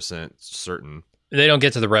 100% certain. They don't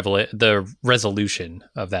get to the resolution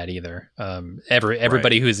of that either.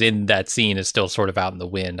 Everybody who's in that scene is still sort of out in the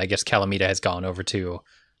wind. I guess Calamita has gone over to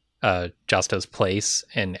Josto's place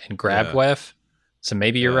and grabbed Wef. So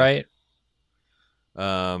maybe you're right.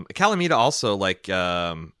 Calamita also, like,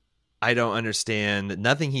 I don't understand.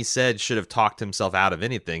 Nothing he said should have talked himself out of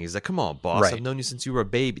anything. He's like, come on, boss. Right. I've known you since you were a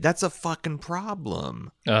baby. That's a fucking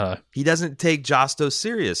problem. He doesn't take Josto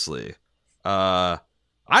seriously. I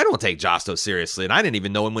don't take Josto seriously, and I didn't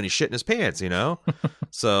even know him when he shit in his pants,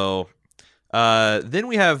 So then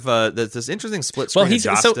we have this interesting split screen.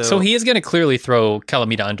 Well, so he is going to clearly throw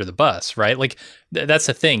Calamita under the bus, right? Like that's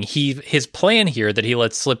the thing. His plan here that he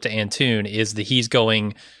lets slip to Antoon is that he's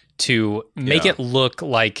going to make it look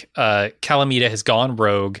like Calamita has gone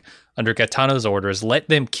rogue under Gaetano's orders. Let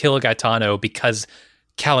them kill Gaetano because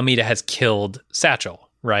Calamita has killed Satchel,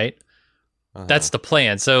 right? That's the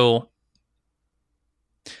plan. So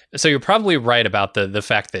you're probably right about the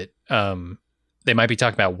fact that they might be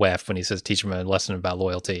talking about Wef when he says teach him a lesson about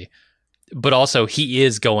loyalty, but also he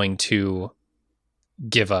is going to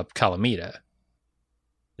give up Calamita.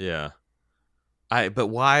 Yeah. But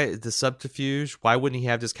why the subterfuge? Why wouldn't he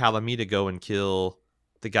have just Calamita go and kill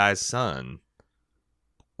the guy's son?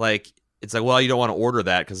 Like, it's like, well, you don't want to order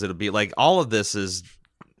that because it'll be like all of this is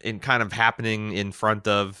in kind of happening in front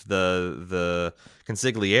of the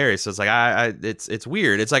consigliere. So it's like it's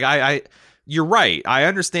weird. It's like you're right. I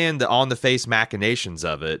understand the on the face machinations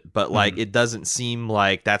of it, but like it doesn't seem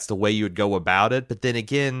like that's the way you would go about it. But then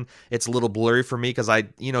again, it's a little blurry for me because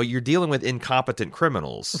you're dealing with incompetent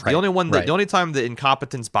criminals. Right. The only time the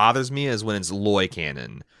incompetence bothers me is when it's Loy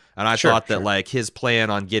Cannon. And I thought that like his plan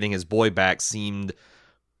on getting his boy back seemed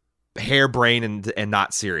harebrained and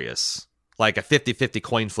not serious. Like a 50-50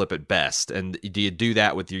 coin flip at best. And do you do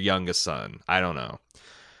that with your youngest son? I don't know.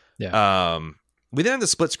 Yeah. we then have the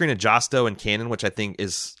split screen of Josto and Cannon, which I think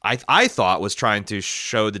is I thought was trying to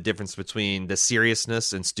show the difference between the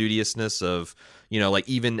seriousness and studiousness of, you know, like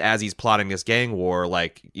even as he's plotting this gang war,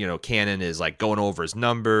 like, you know, Cannon is like going over his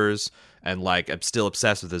numbers and like I'm still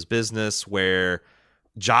obsessed with his business, where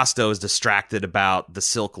Josto is distracted about the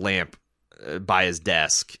silk lamp by his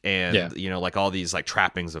desk and you know, like all these like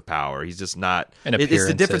trappings of power. He's just not. It's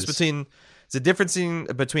the difference between. It's the difference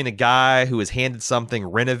between a guy who is handed something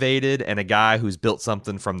renovated and a guy who's built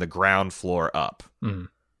something from the ground floor up. Mm.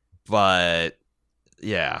 But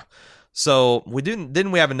yeah, so we didn't.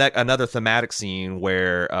 Then we have another thematic scene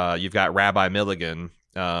where you've got Rabbi Milligan,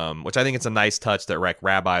 which I think it's a nice touch that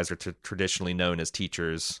rabbis are traditionally known as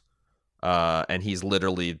teachers, and he's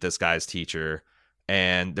literally this guy's teacher.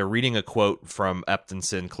 And they're reading a quote from Upton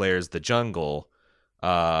Sinclair's The Jungle,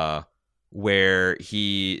 where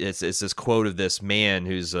it's this quote of this man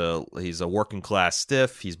he's a working class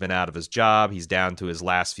stiff. He's been out of his job. He's down to his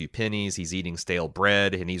last few pennies. He's eating stale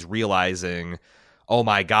bread, and he's realizing, oh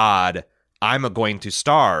my God, I'm going to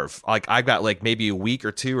starve. Like I've got like maybe a week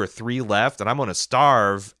or 2 or 3 left, and I'm going to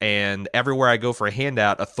starve. And everywhere I go for a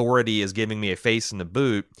handout, authority is giving me a face in the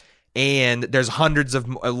boot. And there's hundreds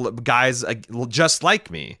of guys just like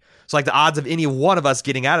me. So like the odds of any one of us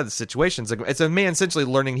getting out of the situation, it's a man essentially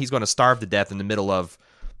learning he's going to starve to death in the middle of,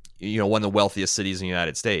 you know, one of the wealthiest cities in the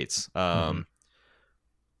United States.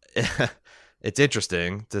 It's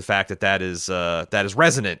interesting, the fact that is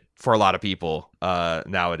resonant for a lot of people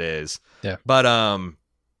nowadays. Yeah. But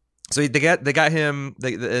so they got him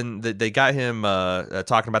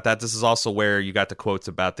talking about that. This is also where you got the quotes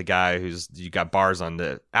about the guy you got bars on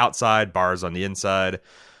the outside, bars on the inside.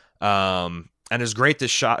 And it's great this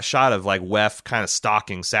shot of like Wef kind of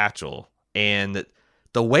stalking Satchel, and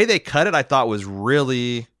the way they cut it I thought was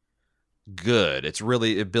really good.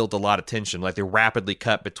 It built a lot of tension. Like they rapidly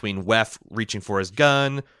cut between Wef reaching for his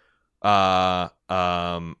gun, Satchel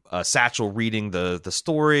reading the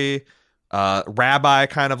story, Rabbi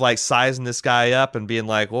kind of like sizing this guy up and being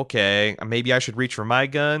like, okay, maybe I should reach for my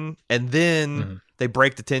gun, and then they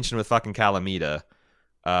break the tension with fucking Calamita.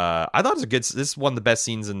 I thought it was this is one of the best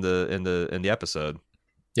scenes in the episode.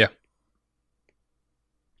 Yeah.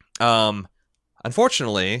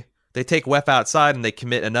 Unfortunately, they take Wef outside and they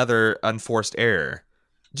commit another unforced error.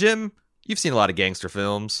 Jim, you've seen a lot of gangster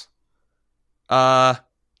films. Where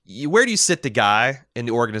do you sit the guy in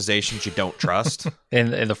the organizations you don't trust?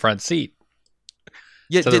 in the front seat.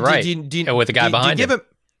 Yeah, to the right, and with the guy behind him.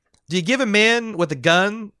 Do you give a man with a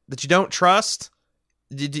gun that you don't trust?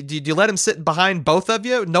 Do you let him sit behind both of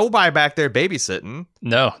you? Nobody back there babysitting.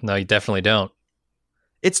 No, you definitely don't.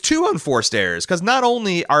 It's 2 unforced errors, because not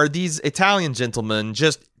only are these Italian gentlemen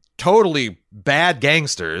just totally bad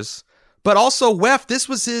gangsters, but also Wef, this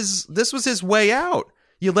was his way out.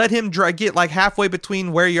 You let him get like halfway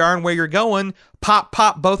between where you are and where you're going,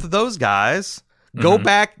 pop both of those guys, go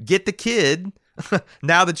back, get the kid.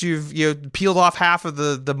 Now that you've peeled off half of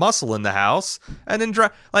the muscle in the house, and then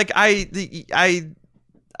like I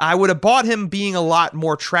would have bought him being a lot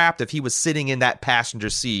more trapped if he was sitting in that passenger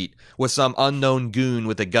seat with some unknown goon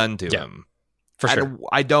with a gun to him. For sure.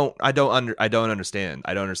 I don't understand.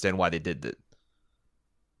 I don't understand why they did that.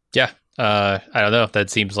 Yeah. I don't know. That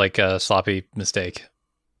seems like a sloppy mistake.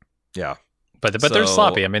 Yeah. But they're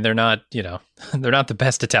sloppy. I mean, they're not, they're not the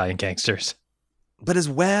best Italian gangsters. But as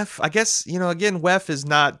Wef, I guess, again, Wef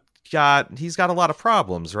he's got a lot of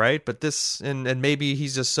problems, right? But this, and maybe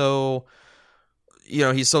he's just so,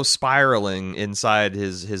 he's so spiraling inside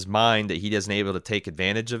his mind that he isn't able to take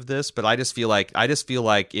advantage of this. But I just feel like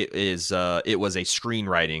it was a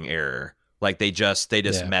screenwriting error. Like they just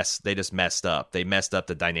messed up. They messed up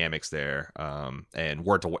the dynamics there, and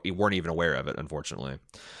weren't even aware of it, unfortunately.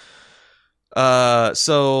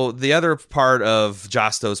 So the other part of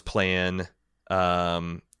Josto's plan,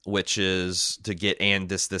 which is to get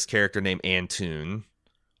this character named Antoon,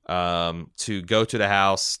 to go to the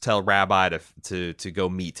house, tell Rabbi to go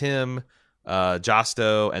meet him,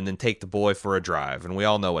 Josto, and then take the boy for a drive. And we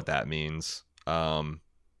all know what that means.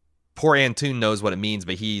 Poor Antoon knows what it means,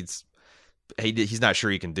 but he's not sure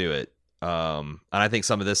he can do it. And I think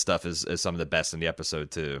some of this stuff is some of the best in the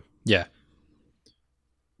episode too. Yeah.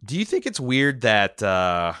 Do you think it's weird that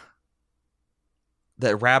that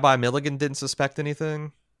Rabbi Milligan didn't suspect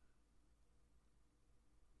anything?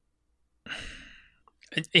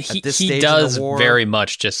 He does very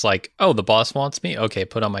much just like, oh, the boss wants me. Okay,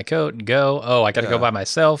 put on my coat and go. Oh, I got to go by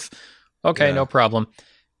myself. Okay, no problem.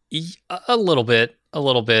 A little bit,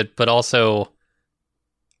 but also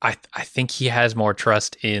I think he has more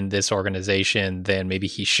trust in this organization than maybe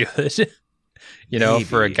he should. Maybe.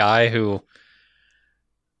 For a guy who,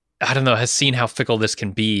 I don't know, has seen how fickle this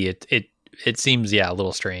can be. It seems, a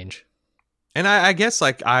little strange. And I guess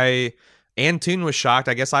like Antoon was shocked.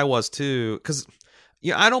 I guess I was too, because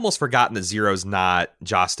I'd almost forgotten that Zero's not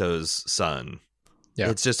Josto's son. Yeah.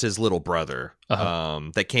 It's just his little brother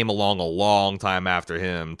that came along a long time after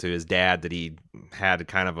him to his dad that he had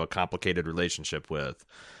kind of a complicated relationship with.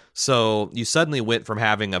 So you suddenly went from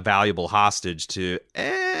having a valuable hostage to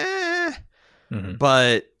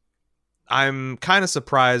but I'm kind of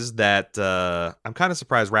surprised that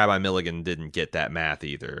Rabbi Milligan didn't get that math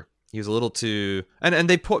either. He was a little too, and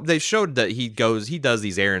they showed that he does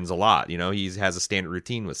these errands a lot. He has a standard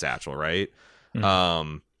routine with Satchel, right?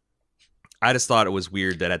 Mm-hmm. I just thought it was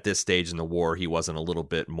weird that at this stage in the war he wasn't a little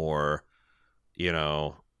bit more,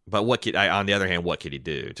 But on the other hand, what could he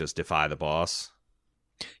do? Just defy the boss?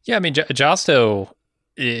 Yeah, I mean, Josto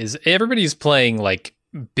everybody's playing like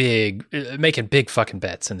making big fucking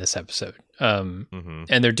bets in this episode, and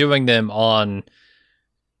they're doing them on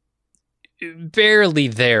barely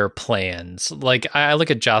their plans. Like I look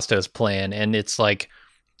at Josto's plan, and it's like,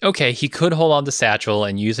 okay, he could hold on to Satchel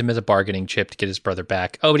and use him as a bargaining chip to get his brother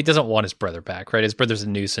back. Oh, but he doesn't want his brother back, right? His brother's a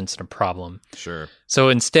nuisance and a problem. Sure. So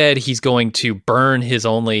instead, he's going to burn his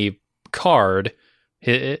only card,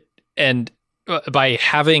 and by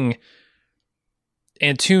having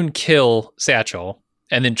Antoon kill Satchel,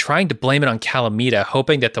 and then trying to blame it on Calamita,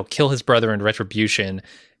 hoping that they'll kill his brother in retribution,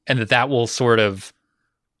 and that will sort of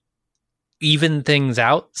even things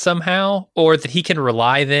out somehow, or that he can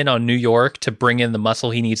rely then on New York to bring in the muscle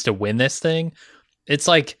he needs to win this thing. It's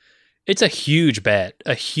like, it's a huge bet,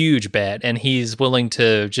 and he's willing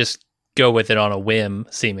to just go with it on a whim,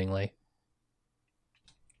 seemingly.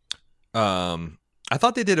 I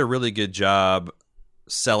thought they did a really good job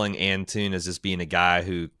selling Antoon as just being a guy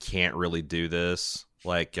who can't really do this.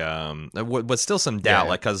 Like, but still some doubt,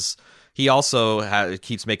 like, because he also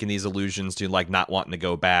keeps making these allusions to like not wanting to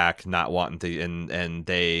go back, not wanting to, and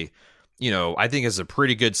they, I think is a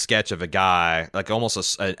pretty good sketch of a guy, like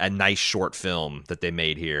almost a nice short film that they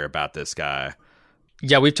made here about this guy.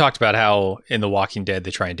 Yeah, we've talked about how in The Walking Dead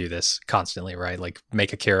they try and do this constantly, right? Like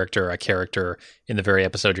make a character in the very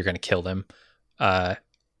episode you're going to kill them.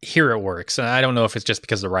 Here it works, and I don't know if it's just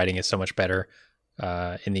because the writing is so much better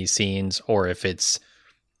in these scenes, or if it's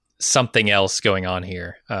something else going on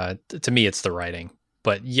here. To me, it's the writing.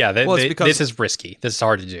 But yeah, this is risky. This is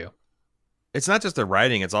hard to do. It's not just the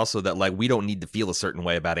writing. It's also that like we don't need to feel a certain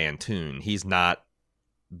way about Antoon. He's not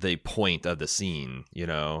the point of the scene.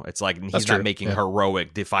 It's like he's not making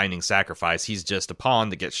heroic, defining sacrifice. He's just a pawn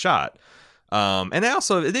that gets shot. And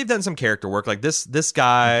they've done some character work. Like this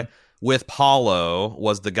guy with Paulo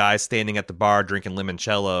was the guy standing at the bar drinking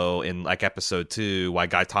limoncello in like episode 2 while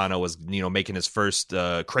Gaetano was, making his first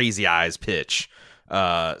Crazy Eyes pitch.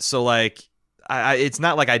 So like, it's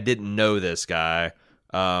not like I didn't know this guy.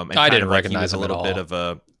 And I didn't recognize him a little at all. bit of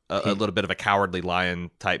a little bit of a cowardly lion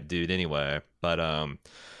type dude anyway. But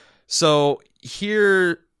so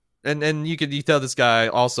here, and you tell this guy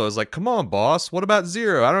also is like, come on, boss. What about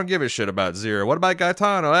Zero? I don't give a shit about Zero. What about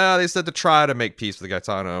Gaetano? They said to try to make peace with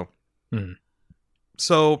Gaetano.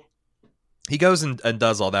 So he goes and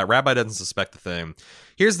does all that. Rabbi doesn't suspect the thing.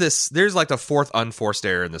 There's like the fourth unforced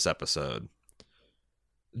error in this episode.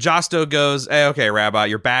 Josto goes, hey, okay, Rabbi,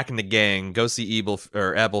 you're back in the gang. Go see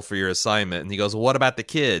Ebel for your assignment. And he goes, well, what about the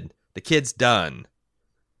kid? The kid's done.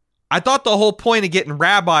 I thought the whole point of getting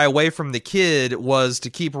Rabbi away from the kid was to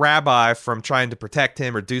keep Rabbi from trying to protect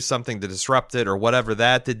him or do something to disrupt it or whatever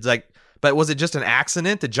that did. But was it just an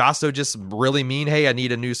accident? Did Josto just really mean, hey, I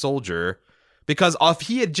need a new soldier? Because if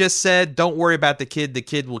he had just said, don't worry about the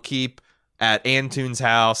kid will keep at Antoon's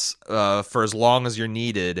house for as long as you're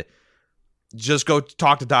needed. Just go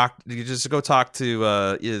talk to the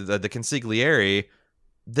consigliere.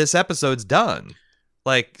 This episode's done.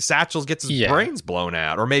 Like, Satchel gets his brains blown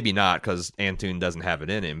out. Or maybe not, because Antoon doesn't have it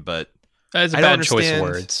in him. But it's a bad choice of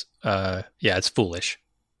words. It's foolish.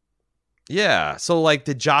 Yeah, so like,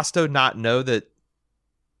 did Josto not know that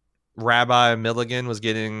Rabbi Milligan was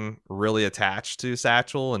getting really attached to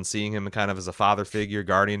Satchel and seeing him kind of as a father figure,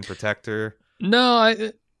 guardian, protector? No,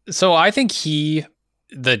 I think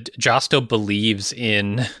Josto believes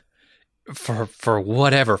in, for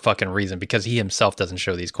whatever fucking reason, because he himself doesn't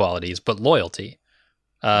show these qualities, but loyalty.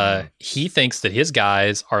 He thinks that his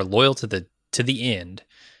guys are loyal to the end.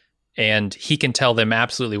 And he can tell them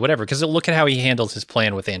absolutely whatever, because look at how he handles his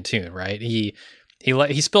plan with Antoon, right? He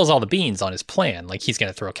spills all the beans on his plan. Like, he's going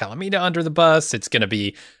to throw Calamita under the bus. It's going to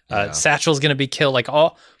be Satchel's going to be killed. Like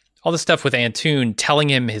all the stuff with Antoon telling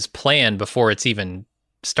him his plan before it's even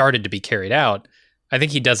started to be carried out. I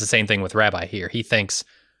think he does the same thing with Rabbi here. He thinks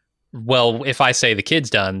well, if I say the kid's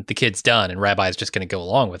done, and Rabbi is just going to go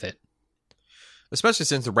along with it. Especially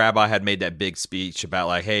since the rabbi had made that big speech about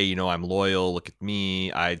like, hey, I'm loyal. Look at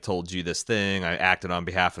me. I told you this thing. I acted on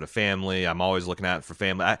behalf of the family. I'm always looking out for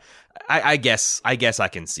family. I guess I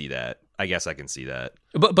can see that.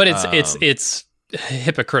 But it's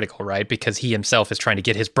hypocritical, right? Because he himself is trying to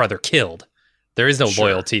get his brother killed. There is no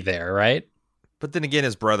loyalty there, right? But then again,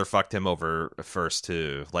 his brother fucked him over first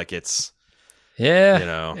too. Like it's.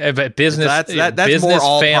 Yeah, but business, that's business, more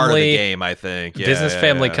all family, part of the game, I think. Yeah, business,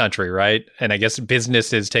 family, country, right? And I guess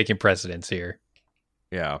business is taking precedence here.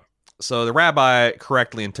 Yeah. So the rabbi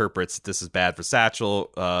correctly interprets that this is bad for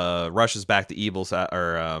Satchel, rushes back to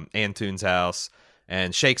Antun's house,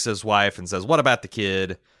 and shakes his wife and says, "What about the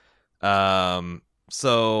kid?"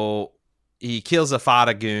 So he kills a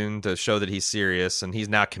Fada goon to show that he's serious, and he's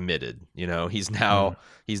now committed. He's now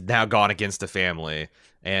gone against the family.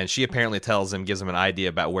 And she apparently gives him an idea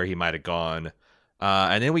about where he might have gone.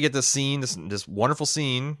 And then we get this scene, this wonderful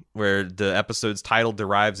scene where the episode's title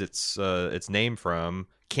derives its name from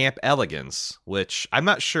Camp Elegance, which I'm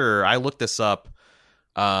not sure. I looked this up.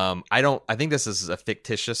 I think this is a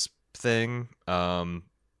fictitious thing.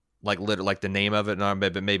 Like the name of it,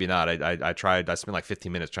 but maybe not. I tried. I spent like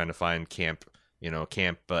 15 minutes trying to find Camp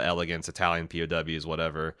Elegance, Italian POWs,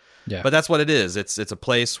 whatever. Yeah. But that's what it is. It's a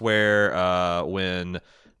place where when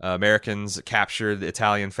Americans captured the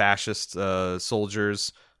Italian fascist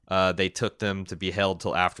soldiers, they took them to be held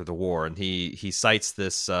till after the war. And he cites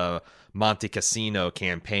this Monte Cassino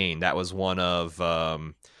campaign. That was one of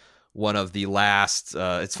the last.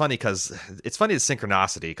 It's funny the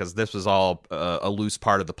synchronicity, because this was all a loose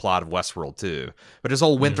part of the plot of Westworld too. But his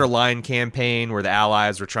whole Winter Line campaign, where the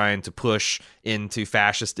Allies were trying to push into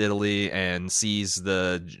fascist Italy and seize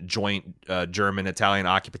the joint German-Italian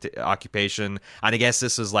occupation. And I guess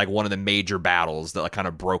this is like one of the major battles that like kind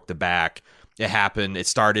of broke the back. It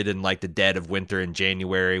started in like the dead of winter in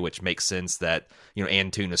January, which makes sense that,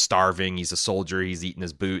 Antun is starving. He's a soldier. He's eating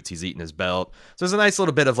his boots. He's eating his belt. So there's a nice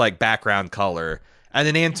little bit of like background color. And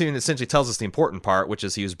then Antun essentially tells us the important part, which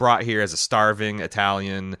is he was brought here as a starving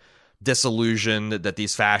Italian, disillusioned that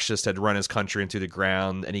these fascists had run his country into the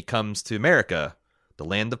ground. And he comes to America, the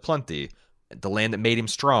land of plenty, the land that made him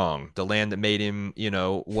strong, the land that made him,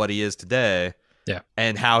 what he is today. Yeah.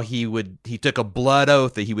 And how he took a blood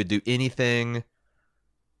oath that he would do anything.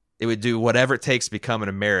 It would do whatever it takes to become an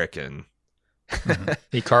American. Mm-hmm.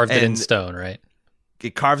 He carved it in stone, right? He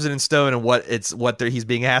carves it in stone, and he's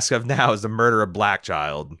being asked of now is to murder a black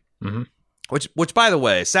child. Mm-hmm. Which, by the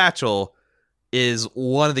way, Satchel is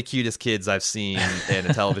one of the cutest kids I've seen in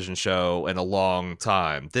a television show in a long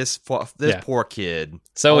time. This poor kid.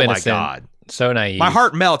 So my innocent. God. So naive. My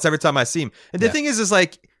heart melts every time I see him. And the thing is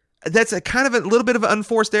like, that's a kind of a little bit of an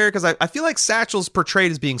unforced error, because I feel like Satchel's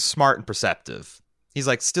portrayed as being smart and perceptive. He's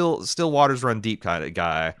like still waters run deep kind of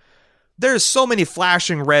guy. There's so many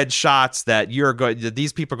flashing red shots that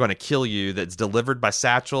these people are going to kill you that's delivered by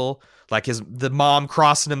Satchel. Like the mom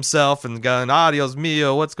crossing himself and going, "Adios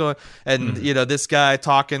mio, what's going?" And this guy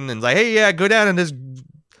talking and like, "Hey, yeah, go down in this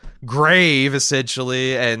grave,"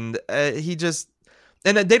 essentially. And he just.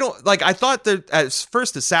 And they don't like. I thought that at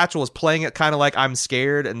first the Satchel was playing it kind of like I'm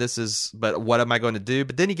scared, but what am I going to do?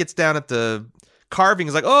 But then he gets down at the carving.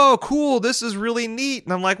 He's like, "Oh, cool, this is really neat."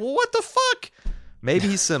 And I'm like, "Well, what the fuck?" Maybe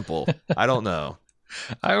he's simple. I don't know.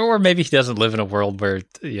 Or maybe he doesn't live in a world where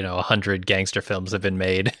 100 gangster films have been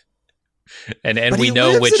made, and we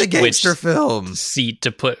know which film seat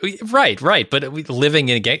to put. Right. But living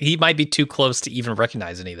in he might be too close to even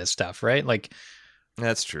recognize any of this stuff, right? Like,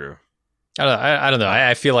 that's true. I don't know.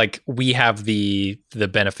 I feel like we have the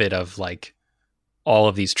benefit of like all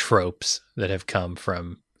of these tropes that have come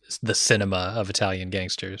from the cinema of Italian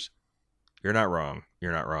gangsters. You're not wrong.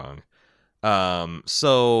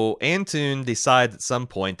 So Antun decides at some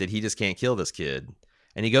point that he just can't kill this kid,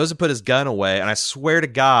 and he goes to put his gun away. And I swear to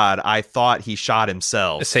God, I thought he shot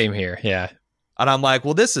himself. Same here. Yeah. And I'm like,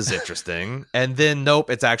 well, this is interesting. And then, nope,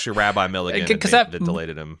 it's actually Rabbi Milligan that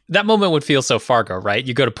deleted him. That moment would feel so Fargo, right?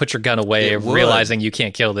 You go to put your gun away, realizing you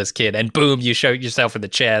can't kill this kid, and boom, you shoot yourself in the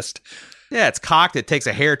chest. Yeah, it's cocked. It takes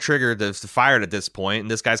a hair trigger to fire it at this point, and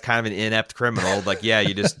this guy's kind of an inept criminal. Like, yeah,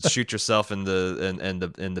 you just shoot yourself in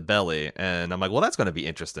the belly, and I'm like, well, that's going to be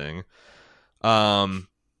interesting. But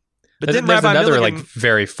then there's Rabbi another Milligan, like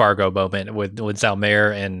very Fargo moment with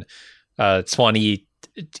Zalmair and Swanee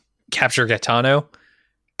capture Gaetano,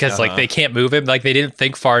 because like they can't move him. Like they didn't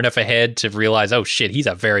think far enough ahead to realize, oh shit, he's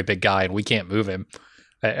a very big guy and we can't move him.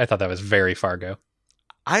 I thought that was very Fargo.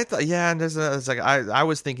 I thought, yeah, and it's like I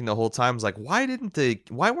was thinking the whole time, was like, why weren't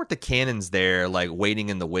the cannons there, like waiting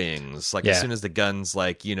in the wings? Like, as soon as the guns,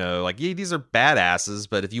 like, you know, like, yeah, these are badasses,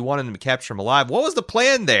 but if you wanted them to capture them alive, what was the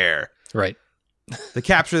plan there? Right. To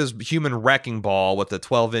capture this human wrecking ball with a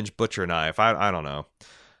 12-inch butcher knife. I don't know.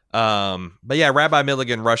 But yeah, Rabbi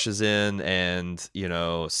Milligan rushes in and, you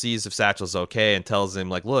know, sees if Satchel's okay and tells him,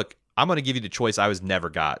 like, look, I'm going to give you the choice I never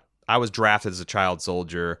got. I was drafted as a child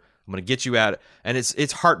soldier. I'm going to get you out. And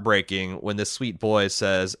it's heartbreaking when this sweet boy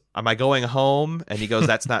says, am I going home? And he goes,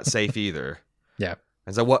 that's not safe either. Yeah.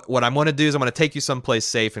 And so what I'm going to do is I'm going to take you someplace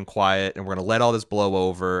safe and quiet, and we're going to let all this blow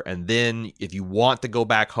over. And then if you want to go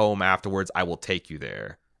back home afterwards, I will take you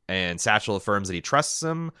there. And Satchel affirms that he trusts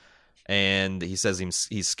him. And he says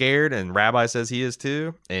he's scared, and Rabbi says he is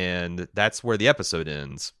too. And that's where the episode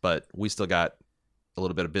ends. But we still got a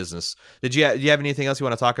little bit of business. Do you have anything else you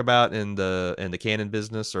want to talk about in the canon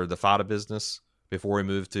business or the Fada business before we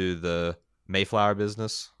move to the Mayflower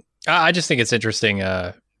business? I just think it's interesting,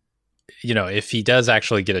 you know, if he does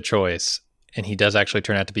actually get a choice and he does actually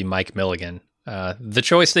turn out to be Mike Milligan, the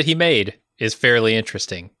choice that he made is fairly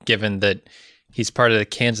interesting, given that he's part of the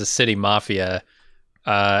Kansas City Mafia,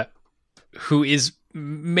 who is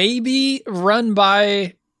maybe run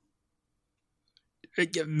by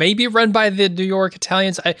the New York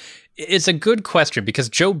Italians. It's a good question because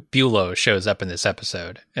Joe Bulow shows up in this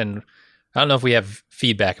episode, and I don't know if we have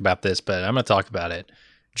feedback about this, but I'm going to talk about it.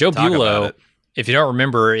 Joe Bulow, if you don't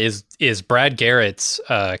remember, is Brad Garrett's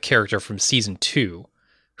character from season 2,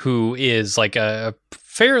 who is like a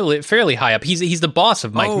fairly high up. He's the boss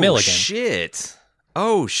of Mike Milligan.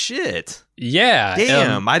 Oh shit! Yeah,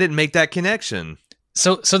 damn, I didn't make that connection.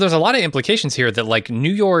 So there's a lot of implications here that like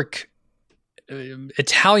New York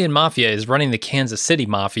Italian mafia is running the Kansas City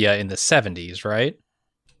mafia in the 70s, right?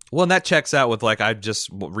 Well, and that checks out with, like, I just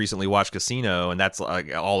recently watched Casino, and that's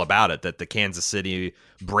like all about it, that the Kansas City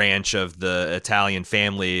branch of the Italian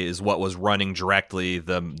family is what was running directly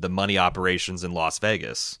the money operations in Las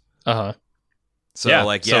Vegas. Uh-huh. So, yeah,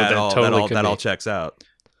 like, yeah, that all checks out.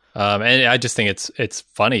 And I just think it's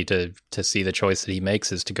funny to see the choice that he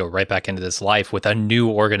makes is to go right back into this life with a new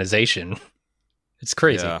organization. It's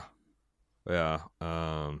crazy. Yeah.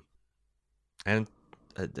 And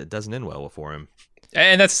it doesn't end well for him.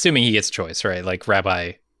 And that's assuming he gets choice, right? Like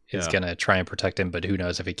Rabbi is going to try and protect him, but who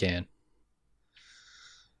knows if he can.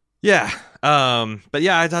 Yeah. But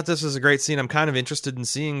yeah, I thought this was a great scene. I'm kind of interested in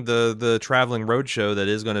seeing the traveling roadshow that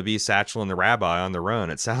is going to be Satchel and the Rabbi on the run.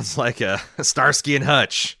 It sounds like a Starsky and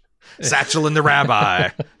Hutch. Satchel and the Rabbi.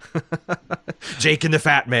 Jake and the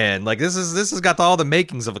Fat Man. Like, this has got all the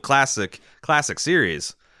makings of a classic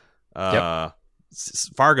series.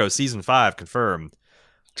 Fargo season 5 confirmed.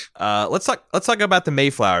 Let's talk about the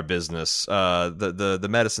Mayflower business, the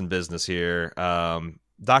medicine business here.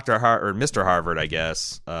 Mr. Harvard, I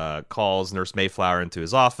guess, calls Nurse Mayflower into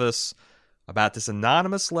his office about this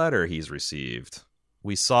anonymous letter he's received.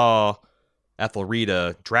 We saw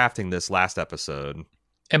Ethelrita drafting this last episode.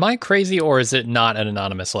 Am I crazy, or is it not an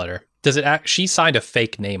anonymous letter? She signed a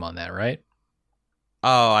fake name on that, right?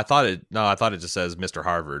 Oh, I thought it just says Mr.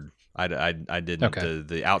 Harvard. I didn't. Okay.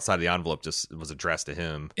 The outside of the envelope just was addressed to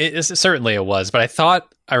him. Certainly it was, but I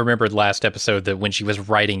thought I remembered last episode that when she was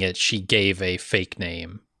writing it, she gave a fake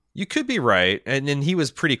name. You could be right, and then he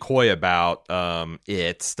was pretty coy about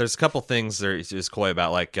it. There's a couple things that he's just coy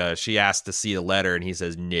about, like she asked to see the letter, and he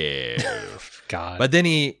says no. God. But then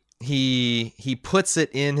he puts it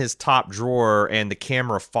in his top drawer, and the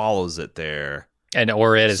camera follows it there,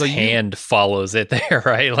 or his hand follows it there,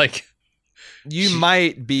 right? Like. You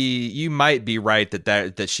might be right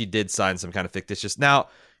that she did sign some kind of fictitious. Now,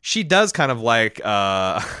 she does kind of like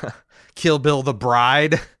Kill Bill the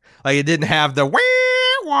Bride. Like, it didn't have the wah,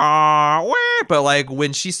 wah, wah, but like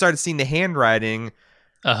when she started seeing the handwriting,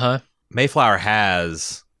 Mayflower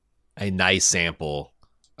has a nice sample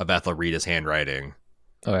of Ethelrita's handwriting.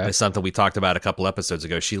 Okay. It's something we talked about a couple episodes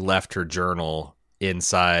ago. She left her journal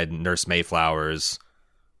inside Nurse Mayflower's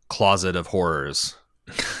closet of horrors.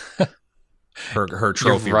 Her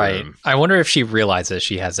trophy room. I wonder if she realizes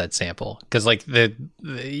she has that sample, because like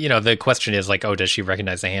the question is like, oh, does she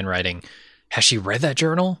recognize the handwriting? Has she read that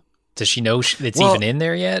journal? Does she know it's even in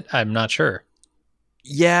there yet? I'm not sure.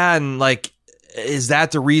 Yeah, and like, is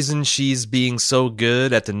that the reason she's being so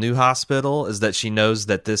good at the new hospital? Is that she knows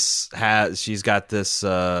that she's got this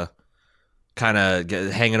kind of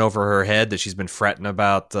hanging over her head that she's been fretting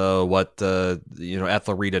about what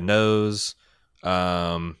Ethelrita knows.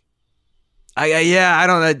 I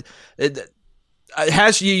don't know.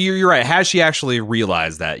 You're right. Has she actually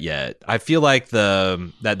realized that yet? I feel like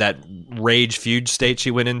that rage fugue state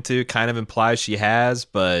she went into kind of implies she has,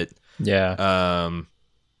 but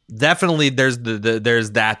definitely there's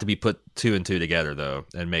there's that to be put 2 and 2 together though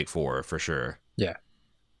and make 4 for sure. Yeah.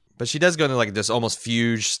 But she does go into like this almost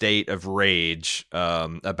fugue state of rage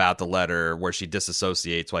about the letter where she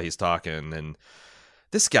disassociates while he's talking. And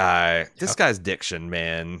this guy's diction,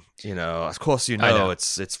 man, you know, of course, you know.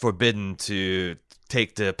 It's forbidden to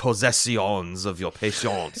take the possessions of your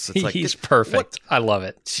patients. It's like, he's perfect. I love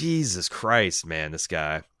it. Jesus Christ, man, this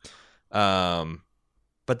guy.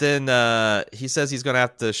 But then he says he's going to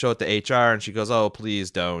have to show it to HR, and she goes, "Oh,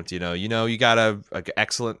 please don't. You got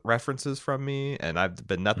excellent references from me, and I've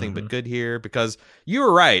been nothing but good here." Because you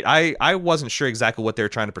were right. I wasn't sure exactly what they were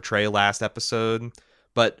trying to portray last episode,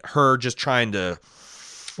 but her just trying to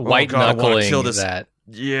white knuckling that.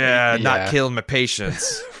 Yeah, not killing my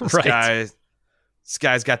patients. This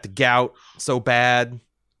guy's got the gout so bad.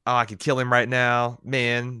 Oh, I could kill him right now.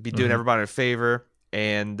 Man, be doing everybody a favor.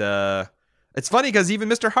 And it's funny because even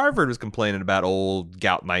Mr. Harvard was complaining about old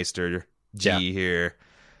Goutmeister G here.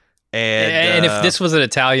 And if this was an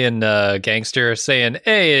Italian gangster saying,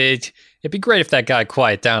 "Hey, it'd be great if that guy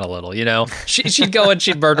quiet down a little," you know, she'd go and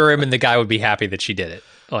she'd murder him, and the guy would be happy that she did it.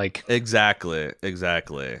 Like exactly.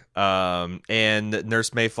 And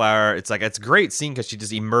Nurse Mayflower, it's a great scene because she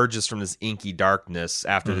just emerges from this inky darkness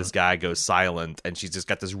after this guy goes silent, and she's just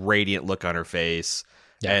got this radiant look on her face.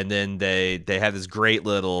 Yeah. And then they have this great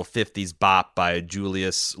little 50s bop by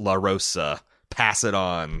Julius La Rosa, Pass It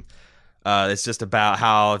On. It's just about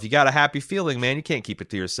how if you got a happy feeling, man, you can't keep it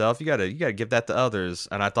to yourself. You gotta give that to others.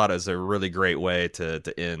 And I thought it was a really great way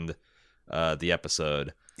to end the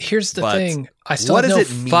episode. Here's the thing. I still have no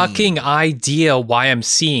fucking idea why I'm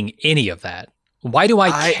seeing any of that. Why do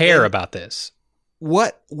I care about this?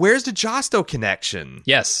 Where's the Josto connection?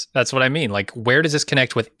 Yes, that's what I mean. Like, where does this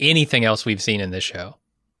connect with anything else we've seen in this show?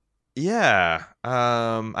 Yeah.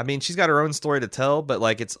 I mean, she's got her own story to tell, but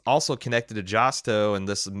like it's also connected to Josto and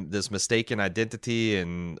this mistaken identity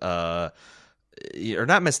and or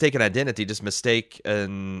not mistaken identity, just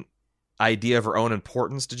an idea of her own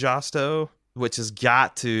importance to Josto, which has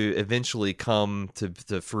got to eventually come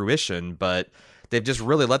to fruition, but they've just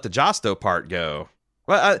really let the Josto part go.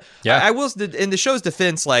 Well, I will, in the show's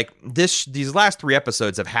defense, like these last 3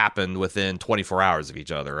 episodes have happened within 24 hours of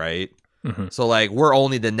each other, right? Mm-hmm. So like we're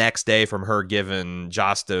only the next day from her giving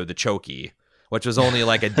Josto the chokey, which was only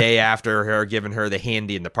like a day after her giving her the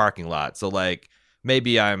handy in the parking lot. So like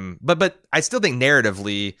maybe but I still think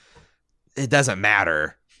narratively it doesn't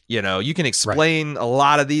matter. You know, you can explain a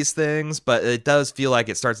lot of these things, but it does feel like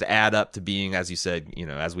it starts to add up to being, as you said, you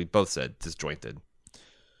know, as we both said, disjointed.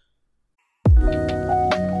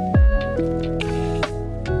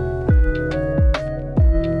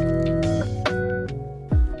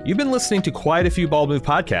 You've been listening to quite a few Bald Move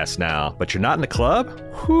podcasts now, but you're not in the club?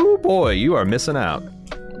 Whoo boy, you are missing out.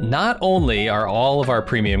 Not only are all of our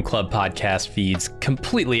premium club podcast feeds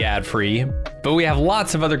completely ad-free, but we have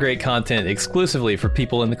lots of other great content exclusively for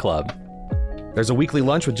people in the club. There's a weekly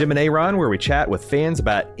lunch with Jim and Aaron where we chat with fans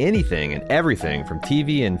about anything and everything from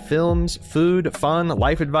TV and films, food, fun,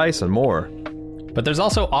 life advice, and more. But there's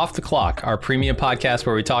also Off the Clock, our premium podcast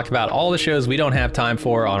where we talk about all the shows we don't have time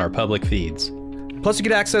for on our public feeds. Plus, you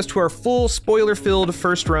get access to our full spoiler-filled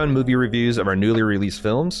first-run movie reviews of our newly released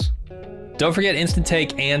films. Don't forget Instant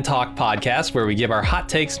Take and Talk podcasts, where we give our hot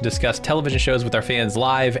takes and discuss television shows with our fans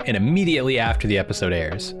live and immediately after the episode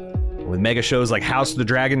airs. With mega shows like House of the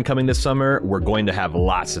Dragon coming this summer, we're going to have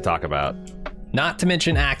lots to talk about. Not to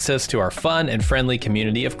mention access to our fun and friendly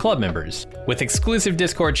community of club members, with exclusive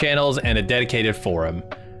Discord channels and a dedicated forum.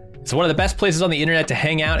 It's one of the best places on the internet to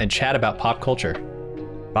hang out and chat about pop culture.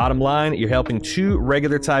 Bottom line, you're helping 2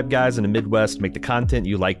 regular type guys in the Midwest make the content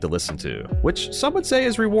you like to listen to, which some would say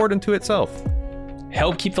is reward unto itself.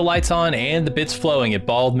 Help keep the lights on and the bits flowing at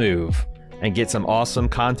Bald Move. And get some awesome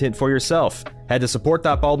content for yourself. Head to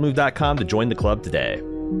support.baldmove.com to join the club today.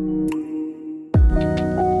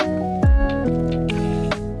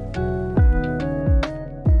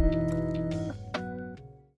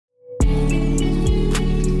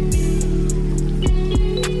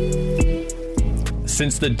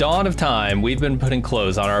 Since the dawn of time, we've been putting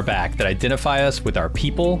clothes on our back that identify us with our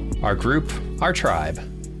people, our group, our tribe.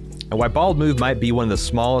 And while Bald Move might be one of the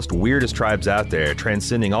smallest, weirdest tribes out there,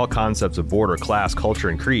 transcending all concepts of border, class, culture,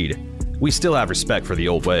 and creed, we still have respect for the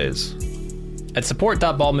old ways. At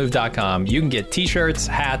support.baldmove.com, you can get t-shirts,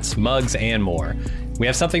 hats, mugs, and more. We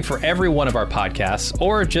have something for every one of our podcasts,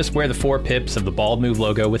 or just wear the 4 pips of the Bald Move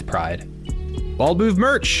logo with pride. Bald Move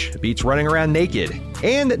merch beats running around naked,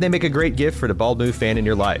 and they make a great gift for the Bald Move fan in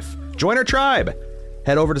your life. Join our tribe!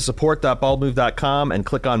 Head over to support.baldmove.com and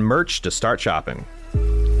click on merch to start shopping.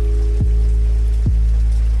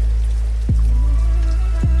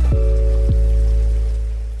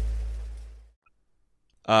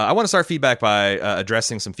 I want to start feedback by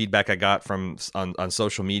addressing some feedback I got from on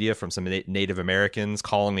social media from some Native Americans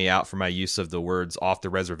calling me out for my use of the words "off the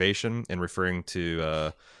reservation" and referring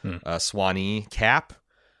to Swanee Cap.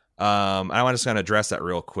 I want to just kind of address that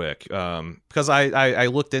real quick because I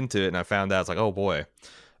looked into it and I found out it's like, oh boy,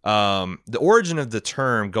 the origin of the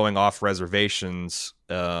term "going off reservations"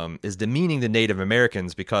 is demeaning to Native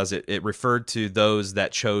Americans because it referred to those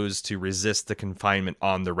that chose to resist the confinement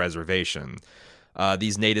on the reservation.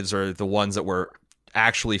 These natives are the ones that were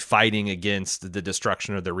actually fighting against the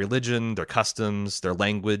destruction of their religion, their customs, their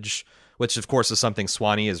language, which of course is something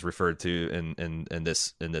Swanee is referred to in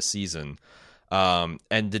this season.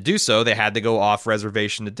 And to do so, they had to go off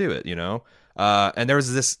reservation to do it, you know. And there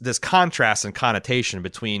was this contrast and connotation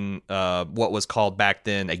between what was called back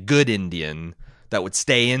then a good Indian that would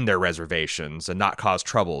stay in their reservations and not cause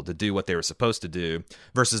trouble to do what they were supposed to do,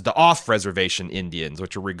 versus the off-reservation Indians,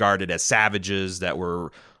 which were regarded as savages that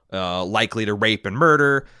were likely to rape and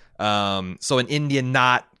murder. So an Indian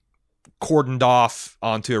not cordoned off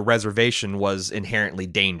onto a reservation was inherently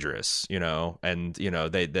dangerous, you know, and you know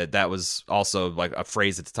that was also like a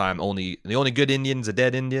phrase at the time. The only good Indian's a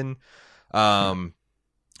dead Indian. So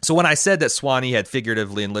when I said that Swanee had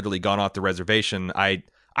figuratively and literally gone off the reservation,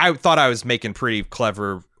 I thought I was making pretty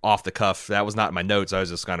clever off the cuff. That was not in my notes. I was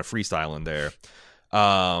just kind of freestyling there.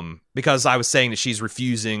 Because I was saying that she's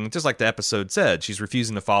refusing, just like the episode said, she's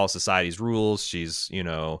refusing to follow society's rules. She's, you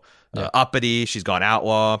know, uppity. She's gone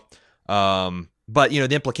outlaw. But, you know,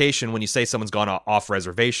 the implication when you say someone's gone off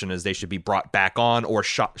reservation is they should be brought back on or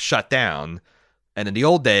shut down. And in the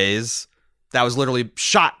old days, that was literally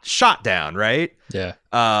shot down, right? Yeah.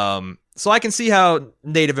 So I can see how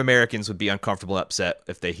Native Americans would be uncomfortable and upset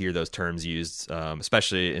if they hear those terms used,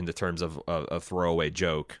 especially in the terms of a throwaway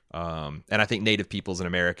joke. And I think Native peoples in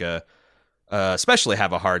America especially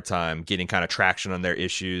have a hard time getting kind of traction on their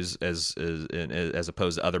issues as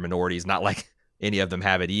opposed to other minorities. Not like any of them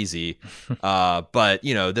have it easy. But,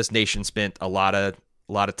 you know, this nation spent a lot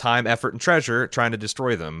of time, effort, and treasure trying to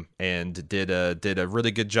destroy them, and did a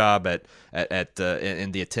really good job in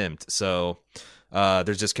the attempt. So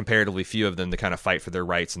there's just comparatively few of them to kind of fight for their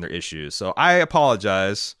rights and their issues. So I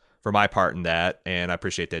apologize for my part in that, and I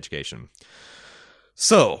appreciate the education.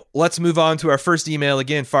 So let's move on to our first email.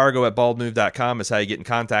 Again, fargo@baldmove.com is how you get in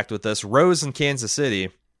contact with us. Rose in Kansas City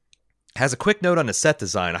has a quick note on the set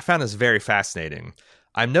design. I found this very fascinating.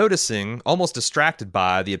 I'm noticing, almost distracted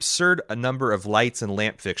by, the absurd number of lights and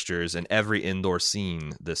lamp fixtures in every indoor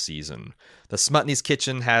scene this season. The Smutney's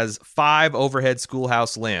kitchen has 5 overhead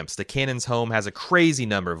schoolhouse lamps. The Cannon's home has a crazy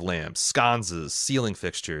number of lamps, sconces, ceiling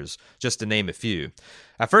fixtures, just to name a few.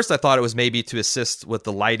 At first I thought it was maybe to assist with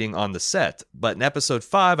the lighting on the set, but in episode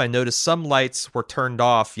 5 I noticed some lights were turned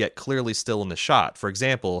off yet clearly still in the shot. For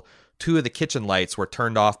example, 2 of the kitchen lights were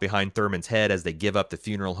turned off behind Thurman's head as they give up the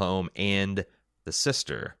funeral home and the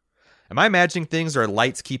sister. Am I imagining things, or are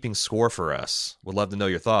lights keeping score for us? Would love to know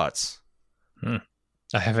your thoughts. I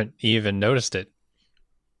haven't even noticed it.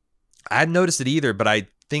 I hadn't noticed it either, but I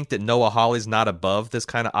think that Noah Hawley's not above this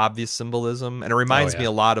kind of obvious symbolism. And it reminds me a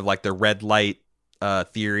lot of like the red light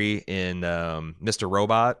theory in Mr.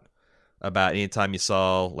 Robot, about anytime you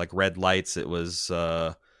saw like red lights, it was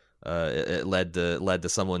it led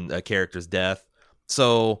to a character's death.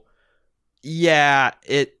 So yeah,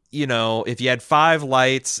 you know, if you had 5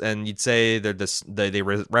 lights and you'd say they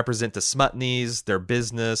represent the Smutneys, their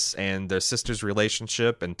business, and their sister's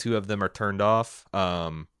relationship, and 2 of them are turned off.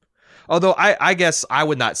 Although I guess I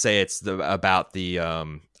would not say it's about the.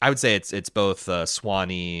 I would say it's both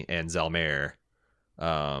Swanee and Zelmare,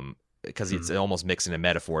 because it's almost mixing a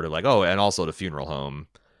metaphor to like, oh, and also the funeral home.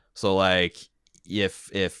 So like if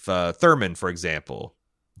Thurman, for example,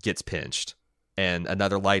 gets pinched and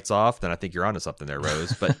another light's off, then I think you're onto something there,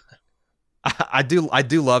 Rose. But I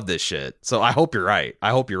do love this shit. So I hope you're right.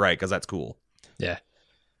 Because that's cool. Yeah.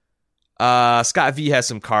 Scott V has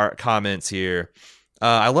some comments here.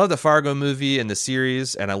 I love the Fargo movie and the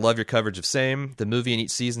series, and I love your coverage of same. The movie and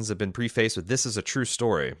each seasons have been prefaced with "This is a true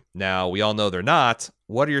story." Now, we all know they're not.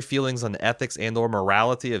 What are your feelings on the ethics and or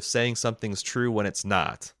morality of saying something's true when it's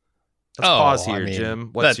not? Let's pause here,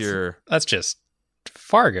 Jim. That's just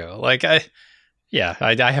Fargo. Like, I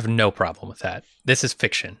have no problem with that. This is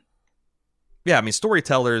fiction. Yeah, I mean,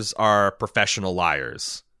 storytellers are professional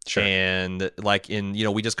liars. Sure. And like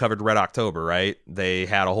we just covered Red October, right? They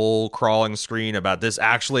had a whole crawling screen about this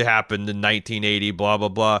actually happened in 1980, blah, blah,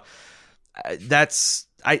 blah.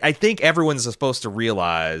 I think everyone's supposed to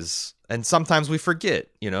realize, and sometimes we forget,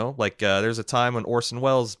 there's a time when Orson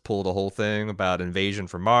Welles pulled a whole thing about invasion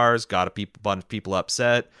from Mars, got a bunch of people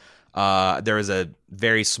upset. There was a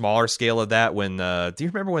very smaller scale of that when, do you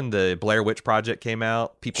remember when the Blair Witch Project came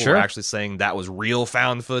out? People Sure. were actually saying that was real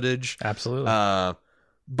found footage. Absolutely.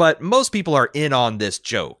 But most people are in on this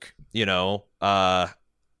joke, and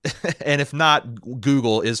if not,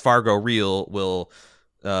 Google is Fargo real will,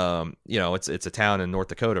 it's a town in North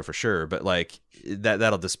Dakota for sure, but like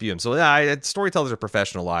that'll dispute them. So yeah, storytellers are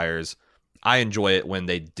professional liars. I enjoy it when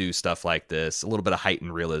they do stuff like this, a little bit of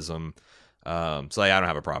heightened realism. So yeah, I don't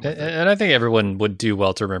have a problem with it. And I think everyone would do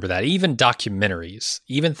well to remember that. Even documentaries,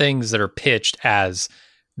 even things that are pitched as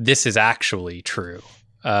this is actually true,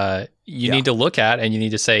 you need to look at and you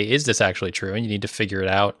need to say, is this actually true? And you need to figure it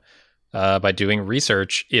out by doing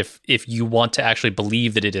research if you want to actually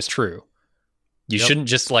believe that it is true. You shouldn't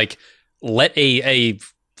just like let a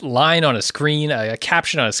line on a screen, a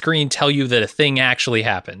caption on a screen tell you that a thing actually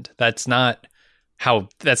happened. That's not how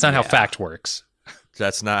fact works.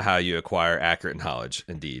 That's not how you acquire accurate knowledge,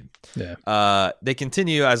 indeed. Yeah. They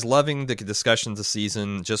continue. I was loving the discussions this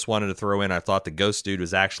season. Just wanted to throw in, I thought the ghost dude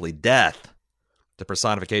was actually Death, the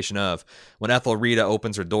personification of. When Ethel Rita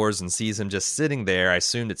opens her doors and sees him just sitting there, I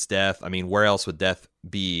assumed it's Death. I mean, where else would Death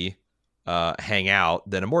be, hang out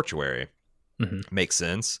than a mortuary? Mm-hmm. Makes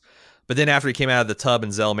sense. But then after he came out of the tub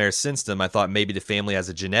and Zelmare sensed him, I thought maybe the family has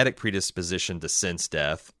a genetic predisposition to sense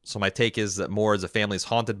death. So my take is that more as a family is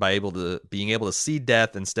haunted by being able to see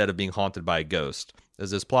death instead of being haunted by a ghost.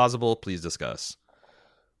 Is this plausible? Please discuss.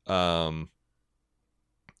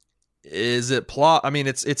 Is it I mean,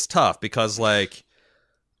 it's tough because like,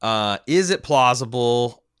 is it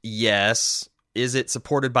plausible? Yes. Is it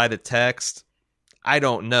supported by the text? I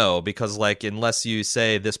don't know, because like unless you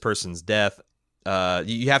say this person's death,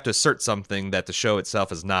 you have to assert something that the show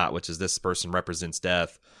itself is not, which is this person represents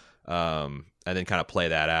death, and then kind of play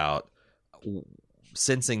that out.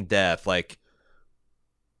 Sensing death, like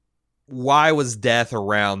why was death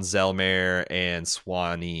around Zelmare and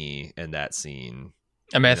Swanee in that scene?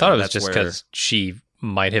 I mean, I thought it was just because she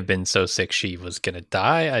might have been so sick she was gonna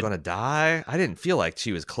die. I didn't feel like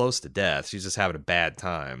she was close to death. She was just having a bad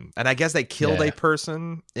time, and I guess they killed a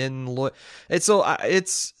person in. It's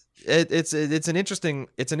an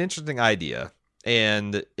interesting idea,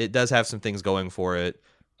 and it does have some things going for it.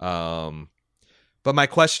 But my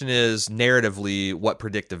question is, narratively, what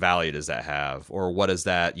predictive value does that have, or what is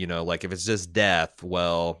that? Like if it's just death,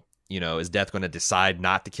 well, is death going to decide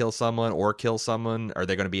not to kill someone or kill someone? Are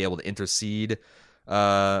they going to be able to intercede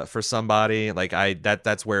for somebody? Like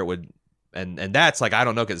that's where it would, and that's like I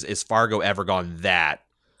don't know, because is Fargo ever gone that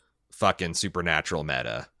fucking supernatural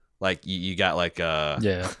meta? Like you got like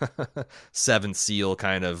Seventh Seal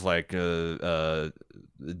kind of like deal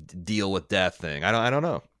with death thing. I don't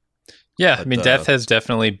know. Yeah, But, I mean, death has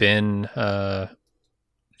definitely been a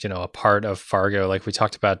part of Fargo. Like we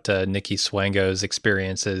talked about Nikki Swango's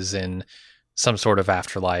experiences in some sort of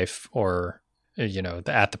afterlife, or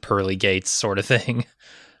at the pearly gates sort of thing,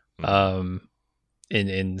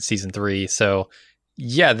 in season 3. So.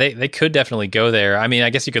 Yeah, they could definitely go there. I mean, I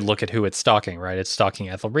guess you could look at who it's stalking, right? It's stalking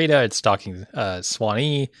Ethelreda, it's stalking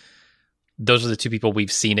Swanee. Those are the two people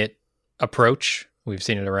we've seen it approach. We've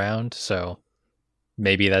seen it around, so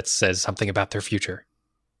maybe that says something about their future.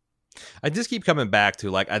 I just keep coming back to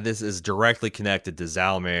like this is directly connected to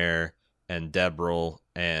Zalmare and Debril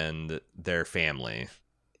and their family,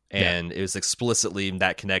 and it was explicitly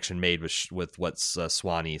that connection made with what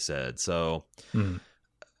Swanee said. So.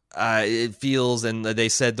 It feels, and they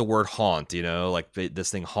said the word haunt, like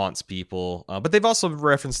this thing haunts people. But they've also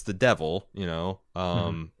referenced the devil,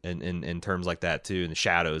 in terms like that too, and the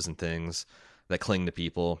shadows and things that cling to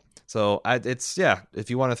people. So if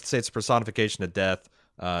you want to say it's a personification of death,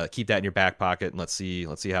 keep that in your back pocket, and let's see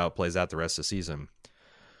how it plays out the rest of the season.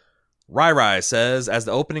 Rai says, as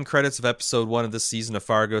the opening credits of episode 1 of this season of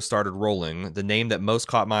Fargo started rolling, the name that most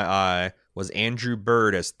caught my eye was Andrew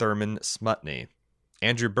Bird as Thurman Smutney.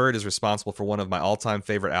 Andrew Bird is responsible for one of my all-time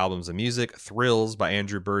favorite albums of music, Thrills by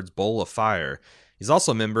Andrew Bird's Bowl of Fire. He's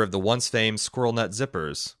also a member of the once famed Squirrel Nut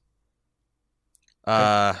Zippers.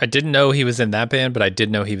 I didn't know he was in that band, but I did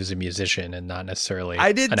know he was a musician and not necessarily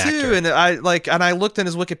I did an too, actor. and I looked in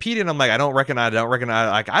his Wikipedia and I'm like, I don't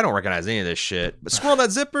recognize any of this shit. But Squirrel Nut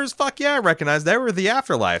Zippers, fuck yeah, I recognize. They were the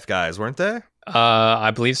Afterlife guys, weren't they? I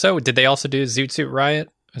believe so. Did they also do Zoot Suit Riot?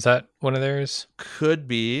 Is that one of theirs? Could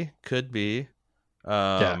be.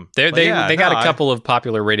 They got a couple of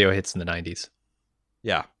popular radio hits in the 90s.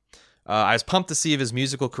 Yeah. I was pumped to see if his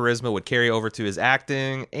musical charisma would carry over to his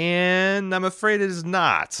acting, and I'm afraid it is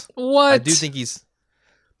not. What? I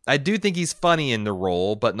do think he's funny in the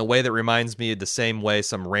role, but in a way that reminds me of the same way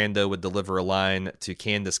some rando would deliver a line to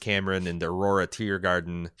Candace Cameron in the Aurora Tea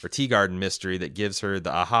Garden mystery that gives her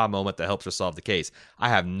the aha moment that helps her solve the case. I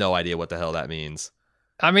have no idea what the hell that means.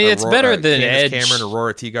 I mean, it's better than Candace Edge. Cameron,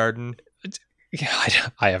 Aurora Tea Garden.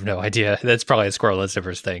 I have no idea. That's probably a Squirrel and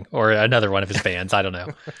Zippers thing, or another one of his bands. I don't know.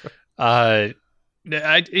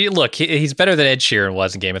 Look, he's better than Ed Sheeran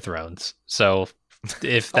was in Game of Thrones. So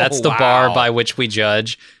if that's the bar by which we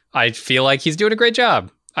judge, I feel like he's doing a great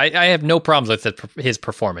job. I have no problems with his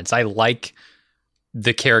performance. I like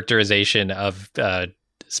the characterization of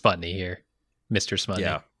Smutney here, Mr. Smutney.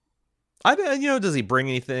 Yeah. Does he bring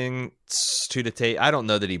anything to the table? I don't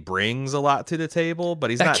know that he brings a lot to the table,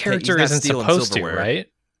 but that character isn't supposed to, right?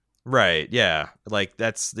 Right. Yeah. Like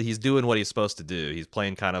he's doing what he's supposed to do. He's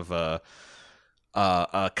playing kind of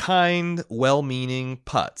a kind, well-meaning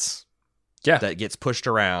putz. Yeah. That gets pushed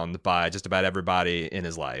around by just about everybody in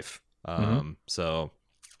his life. So,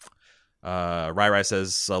 Rai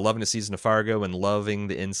says, loving the season of Fargo and loving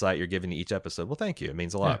the insight you're giving to each episode. Well, thank you. It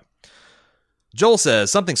means a lot. Yeah. Joel says,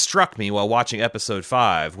 something struck me while watching episode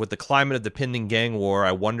 5. With the climate of the pending gang war,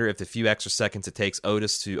 I wonder if the few extra seconds it takes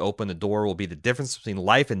Otis to open the door will be the difference between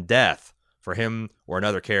life and death for him or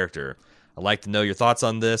another character. I'd like to know your thoughts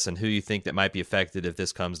on this and who you think that might be affected if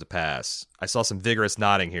this comes to pass. I saw some vigorous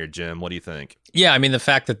nodding here, Jim. What do you think? Yeah, I mean, the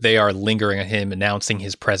fact that they are lingering on him, announcing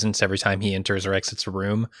his presence every time he enters or exits a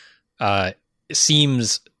room,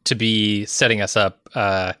 seems to be setting us up,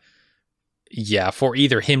 for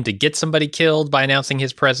either him to get somebody killed by announcing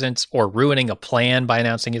his presence or ruining a plan by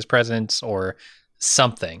announcing his presence or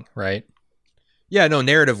something, right? Yeah, no,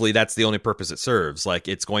 narratively, that's the only purpose it serves. Like,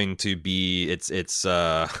 it's going to be, it's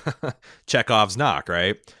Chekhov's knock,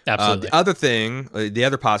 right? Absolutely. The other thing,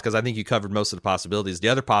 because I think you covered most of the possibilities, the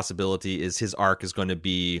other possibility is his arc is going to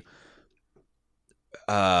be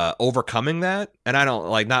overcoming that. And I don't,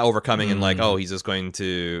 like, not overcoming in like, oh, he's just going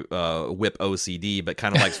to whip OCD, but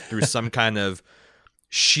kind of like through some kind of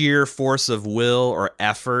sheer force of will or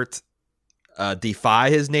effort,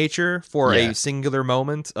 defy his nature for a singular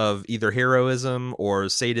moment of either heroism or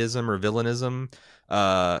sadism or villainy,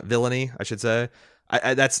 I should say.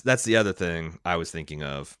 That's the other thing I was thinking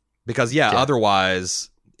of, because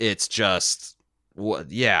otherwise it's just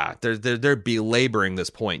they're belaboring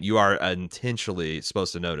this point. You are intentionally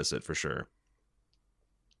supposed to notice it for sure.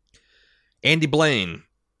 Andy Blaine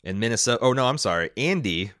in Minnesota. Oh no, I'm sorry,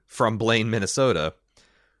 Andy from Blaine, Minnesota.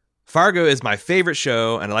 Fargo is my favorite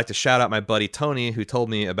show, and I'd like to shout out my buddy Tony, who told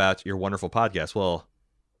me about your wonderful podcast. Well,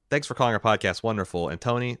 thanks for calling our podcast wonderful. And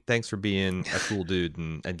Tony, thanks for being a cool dude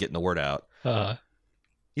and getting the word out.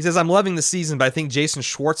 He says, I'm loving the season, but I think Jason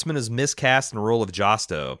Schwartzman is miscast in the role of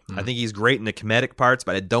Josto. I think he's great in the comedic parts,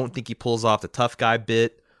 but I don't think he pulls off the tough guy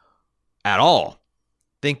bit at all.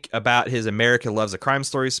 Think about his America Loves a Crime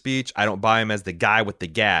Story speech. I don't buy him as the guy with the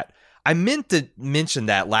gat. I meant to mention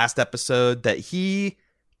that last episode that he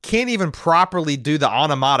can't even properly do the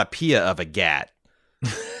onomatopoeia of a gat.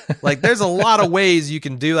 Like, there's a lot of ways you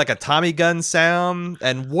can do like a Tommy gun sound,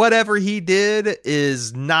 and whatever he did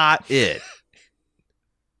is not it.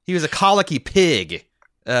 He was a colicky pig,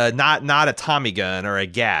 not a Tommy gun or a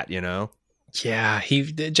gat, you know? Yeah,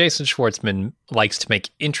 Jason Schwartzman likes to make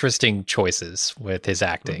interesting choices with his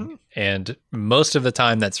acting, and most of the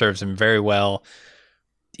time that serves him very well.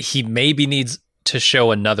 He maybe needs to show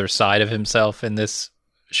another side of himself in this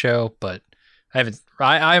show, but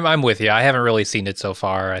I'm with you. I haven't really seen it so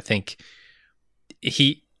far. I think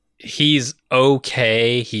he's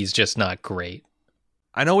okay. He's just not great.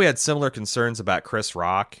 I know we had similar concerns about Chris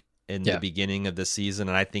Rock in the beginning of this season,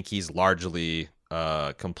 and I think he's largely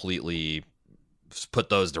completely put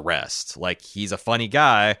those to rest. Like, he's a funny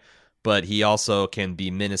guy, but he also can be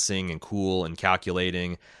menacing and cool and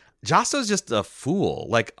calculating. Josto's just a fool.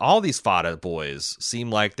 Like, all these Fada boys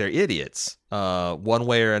seem like they're idiots, one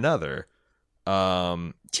way or another.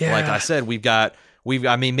 Like I said,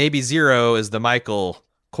 maybe Zero is the Michael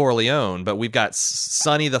Corleone, but we've got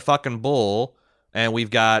Sonny the fucking bull, and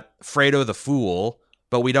we've got Fredo the fool,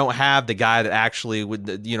 but we don't have the guy that actually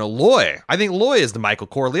would, Loy. I think Loy is the Michael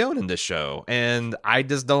Corleone in this show, and I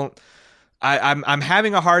just don't. I'm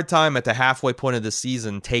having a hard time at the halfway point of the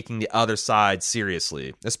season taking the other side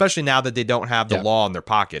seriously, especially now that they don't have the law in their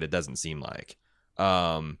pocket. It doesn't seem like.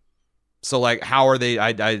 So like, how are they?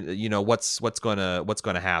 What's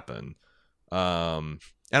gonna happen? And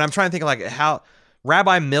I'm trying to think of like how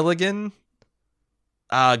Rabbi Milligan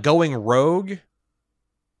going rogue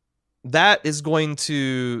that is going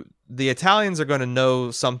to, the Italians are going to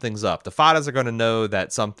know something's up. The Fadas are going to know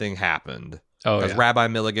that something happened. Oh, Because yeah. Rabbi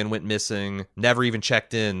Milligan went missing, never even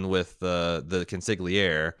checked in with the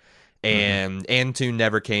consigliere, and Antoon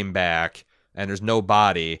never came back, and there's no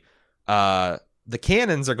body. The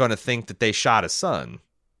cannons are going to think that they shot his son.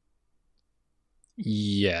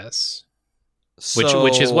 Yes. So,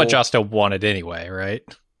 Which is what Justo wanted anyway, right?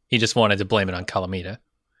 He just wanted to blame it on Calamita.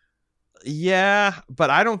 Yeah,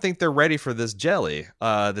 but I don't think they're ready for this jelly.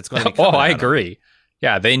 That's going to be. Oh, coming I at 'em. agree.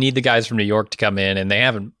 Yeah, they need the guys from New York to come in, and they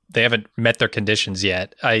haven't met their conditions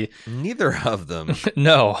yet. Neither of them.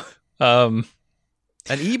 No.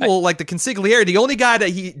 An evil like the consigliere, the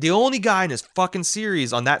only guy in his fucking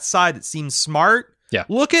series on that side that seems smart. Yeah.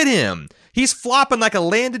 Look at him. He's flopping like a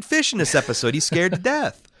landed fish in this episode. He's scared to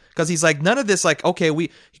death because he's like, none of this. Like, okay, we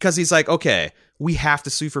have to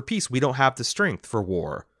sue for peace. We don't have the strength for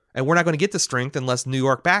war, and we're not going to get the strength unless New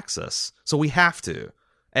York backs us. So we have to.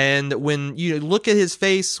 And when you look at his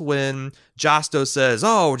face when Justo says,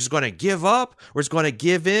 "Oh, we're just going to give up. We're just going to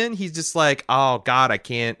give in," he's just like, "Oh God, I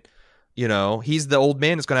can't." He's the old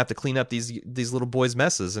man that's going to have to clean up these little boys'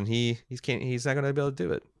 messes, and he's not going to be able to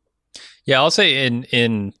do it. Yeah, I'll say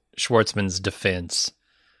in Schwartzman's defense,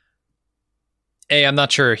 I'm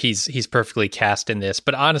not sure he's perfectly cast in this,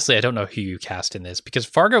 but honestly, I don't know who you cast in this because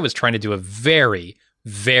Fargo was trying to do a very,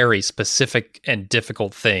 very specific and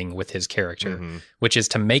difficult thing with his character, which is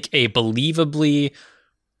to make a believably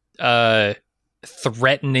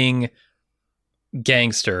threatening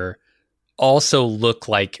gangster also look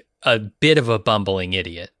like a bit of a bumbling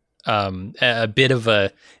idiot.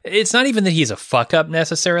 It's not even that he's a fuck up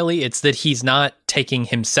necessarily. It's that he's not taking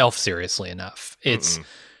himself seriously enough.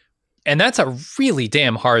 And that's a really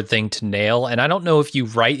damn hard thing to nail. And I don't know if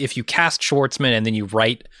you cast Schwartzman and then you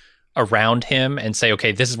write around him and say,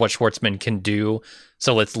 okay, this is what Schwartzman can do,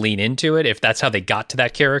 so let's lean into it. If that's how they got to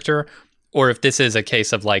that character, or if this is a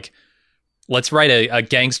case of like, let's write a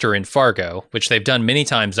gangster in Fargo, which they've done many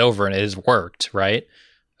times over and it has worked, right?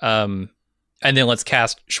 And then let's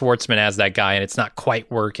cast Schwartzman as that guy, and it's not quite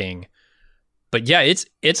working. But yeah,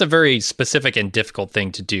 it's a very specific and difficult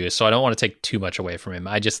thing to do. So I don't want to take too much away from him.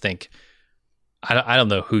 I just think I don't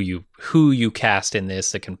know who you cast in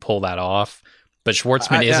this that can pull that off. But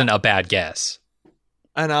Schwartzman isn't a bad guess.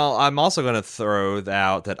 And I'm also going to throw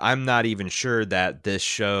out that I'm not even sure that this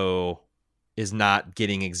show is not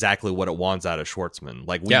getting exactly what it wants out of Schwartzman.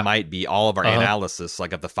 Like we might be, all of our analysis,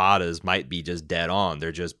 like of the Fadas, might be just dead on.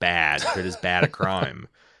 They're just bad. They're just bad at crime.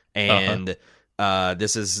 And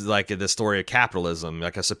this is like the story of capitalism.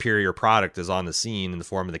 Like a superior product is on the scene in the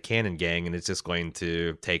form of the Cannon Gang, and it's just going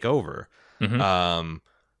to take over.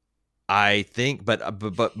 I think,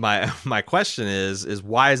 but my question is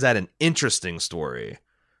why is that an interesting story?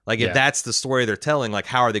 Like if that's the story they're telling, like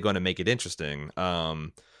how are they going to make it interesting?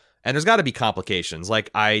 And there's got to be complications. Like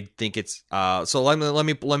I think it's so let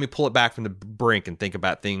me pull it back from the brink and think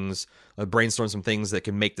about things, brainstorm some things that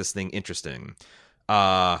can make this thing interesting.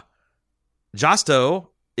 Justo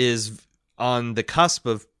is on the cusp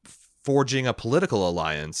of forging a political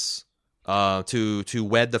alliance to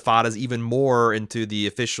wed the Fadas even more into the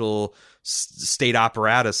official state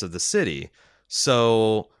apparatus of the city.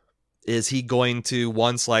 So is he going to,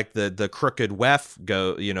 once like the crooked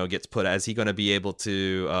WEF gets put, is he going to be able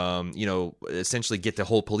to essentially get the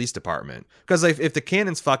whole police department? Because if the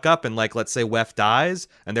cannons fuck up and like let's say WEF dies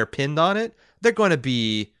and they're pinned on it, they're going to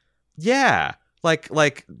be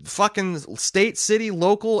like fucking state, city,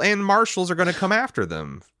 local, and marshals are going to come after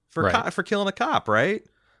them for killing a cop, right?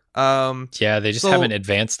 They just haven't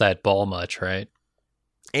advanced that ball much, right?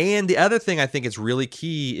 And the other thing I think is really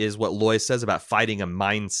key is what Lois says about fighting a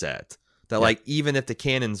mindset. That like even if the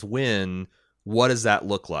cannons win, what does that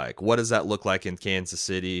look like? What does that look like in Kansas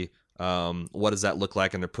City? What does that look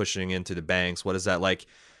like when they're pushing into the banks? What is that like?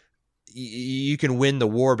 You can win the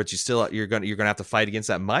war, but you're gonna have to fight against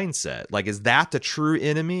that mindset. Like, is that the true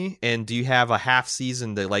enemy? And do you have a half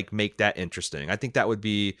season to like make that interesting? I think that would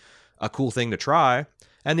be a cool thing to try.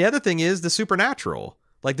 And the other thing is the supernatural.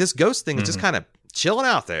 Like this ghost thing is just kind of chilling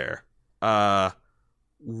out there.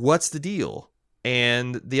 What's the deal?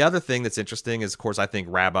 And the other thing that's interesting is, of course, I think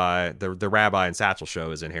the Rabbi and Satchel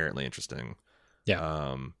show is inherently interesting.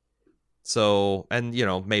 Yeah. So, and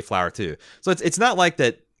Mayflower too. So it's not like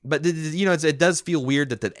that, but it does feel weird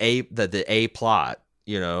that the A plot,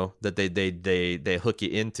 that they hook you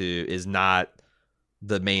into is not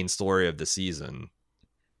the main story of the season.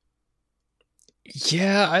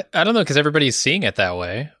 Yeah, I don't know, because everybody's seeing it that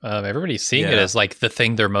way. Everybody's seeing it as like the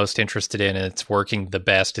thing they're most interested in, and it's working the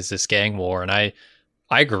best is this gang war, and I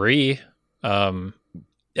agree. But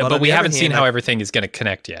we haven't seen how everything is going to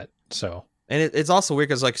connect yet. So, and it's also weird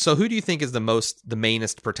because, like, so who do you think is the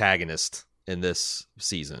mainest protagonist in this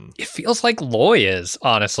season? it feels like Loy is,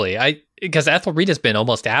 honestly. Because Ethelrita's been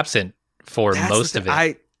almost absent for most of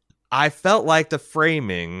it. I felt like the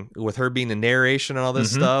framing with her being the narration and all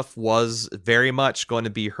this stuff was very much going to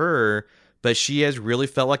be her, but she has really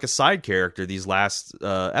felt like a side character these last few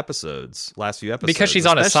episodes. Because she's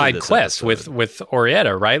on a side quest with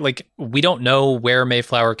Orietta, right? Like, we don't know where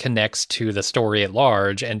Mayflower connects to the story at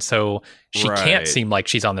large, and so she can't seem like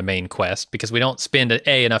she's on the main quest because we don't spend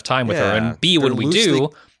enough time with her, and B, when we do,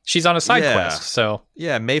 she's on a side quest. So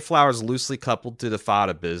yeah, Mayflower's loosely coupled to the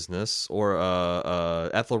Fada business, or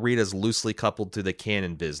Ethelrita's loosely coupled to the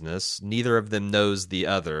Canon business. Neither of them knows the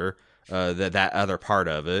other. That other part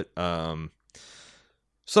of it.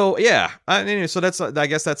 So yeah, anyway, so I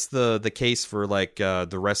guess that's the case for like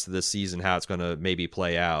the rest of the season, how it's going to maybe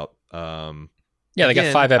play out. Yeah, they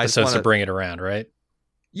got 5 episodes to bring it around, right?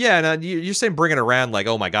 Yeah, and you're saying bring it around like,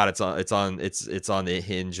 oh my god, it's on the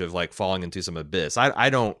hinge of like falling into some abyss. I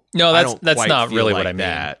don't. No, that's quite not feel really like what I mean.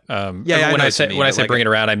 that. When I say bring it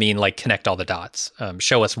around, I mean like connect all the dots.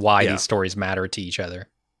 Show us why these stories matter to each other.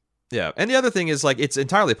 Yeah, and the other thing is, like, it's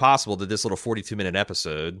entirely possible that this little 42-minute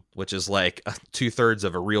episode, which is like 2/3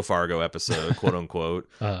 of a real Fargo episode, quote unquote,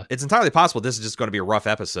 it's entirely possible this is just going to be a rough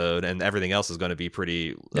episode, and everything else is going to be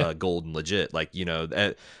pretty gold and legit. Like, you know,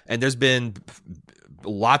 and there's been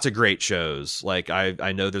lots of great shows. Like,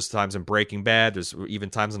 I know there's times in Breaking Bad, there's even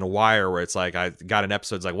times in The Wire where it's like I got an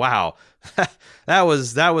episode, it's like, wow, that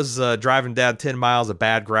was driving down 10 miles of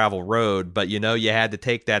bad gravel road, but you know, you had to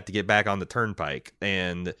take that to get back on the turnpike.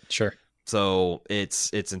 And sure, so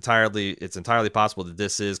it's entirely possible that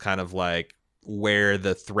this is kind of like where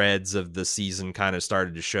the threads of the season kind of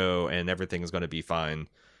started to show, and everything is going to be fine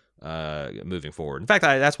moving forward. In fact,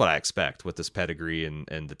 that's what I expect with this pedigree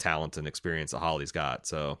and the talent and experience that Holly's got.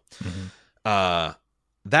 So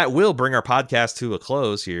that will bring our podcast to a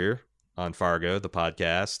close here on Fargo, the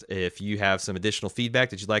podcast. If you have some additional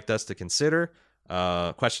feedback that you'd like us to consider,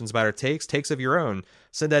 questions about our takes of your own,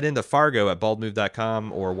 send that into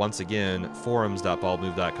fargo@baldmove.com, or once again,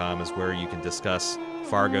 forums.baldmove.com is where you can discuss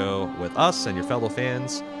Fargo with us and your fellow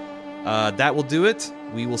fans. That will do it.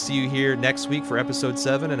 We will see you here next week for episode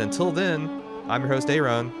 7, and until then, I'm your host,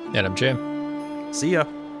 Aaron. And I'm Jim. See ya.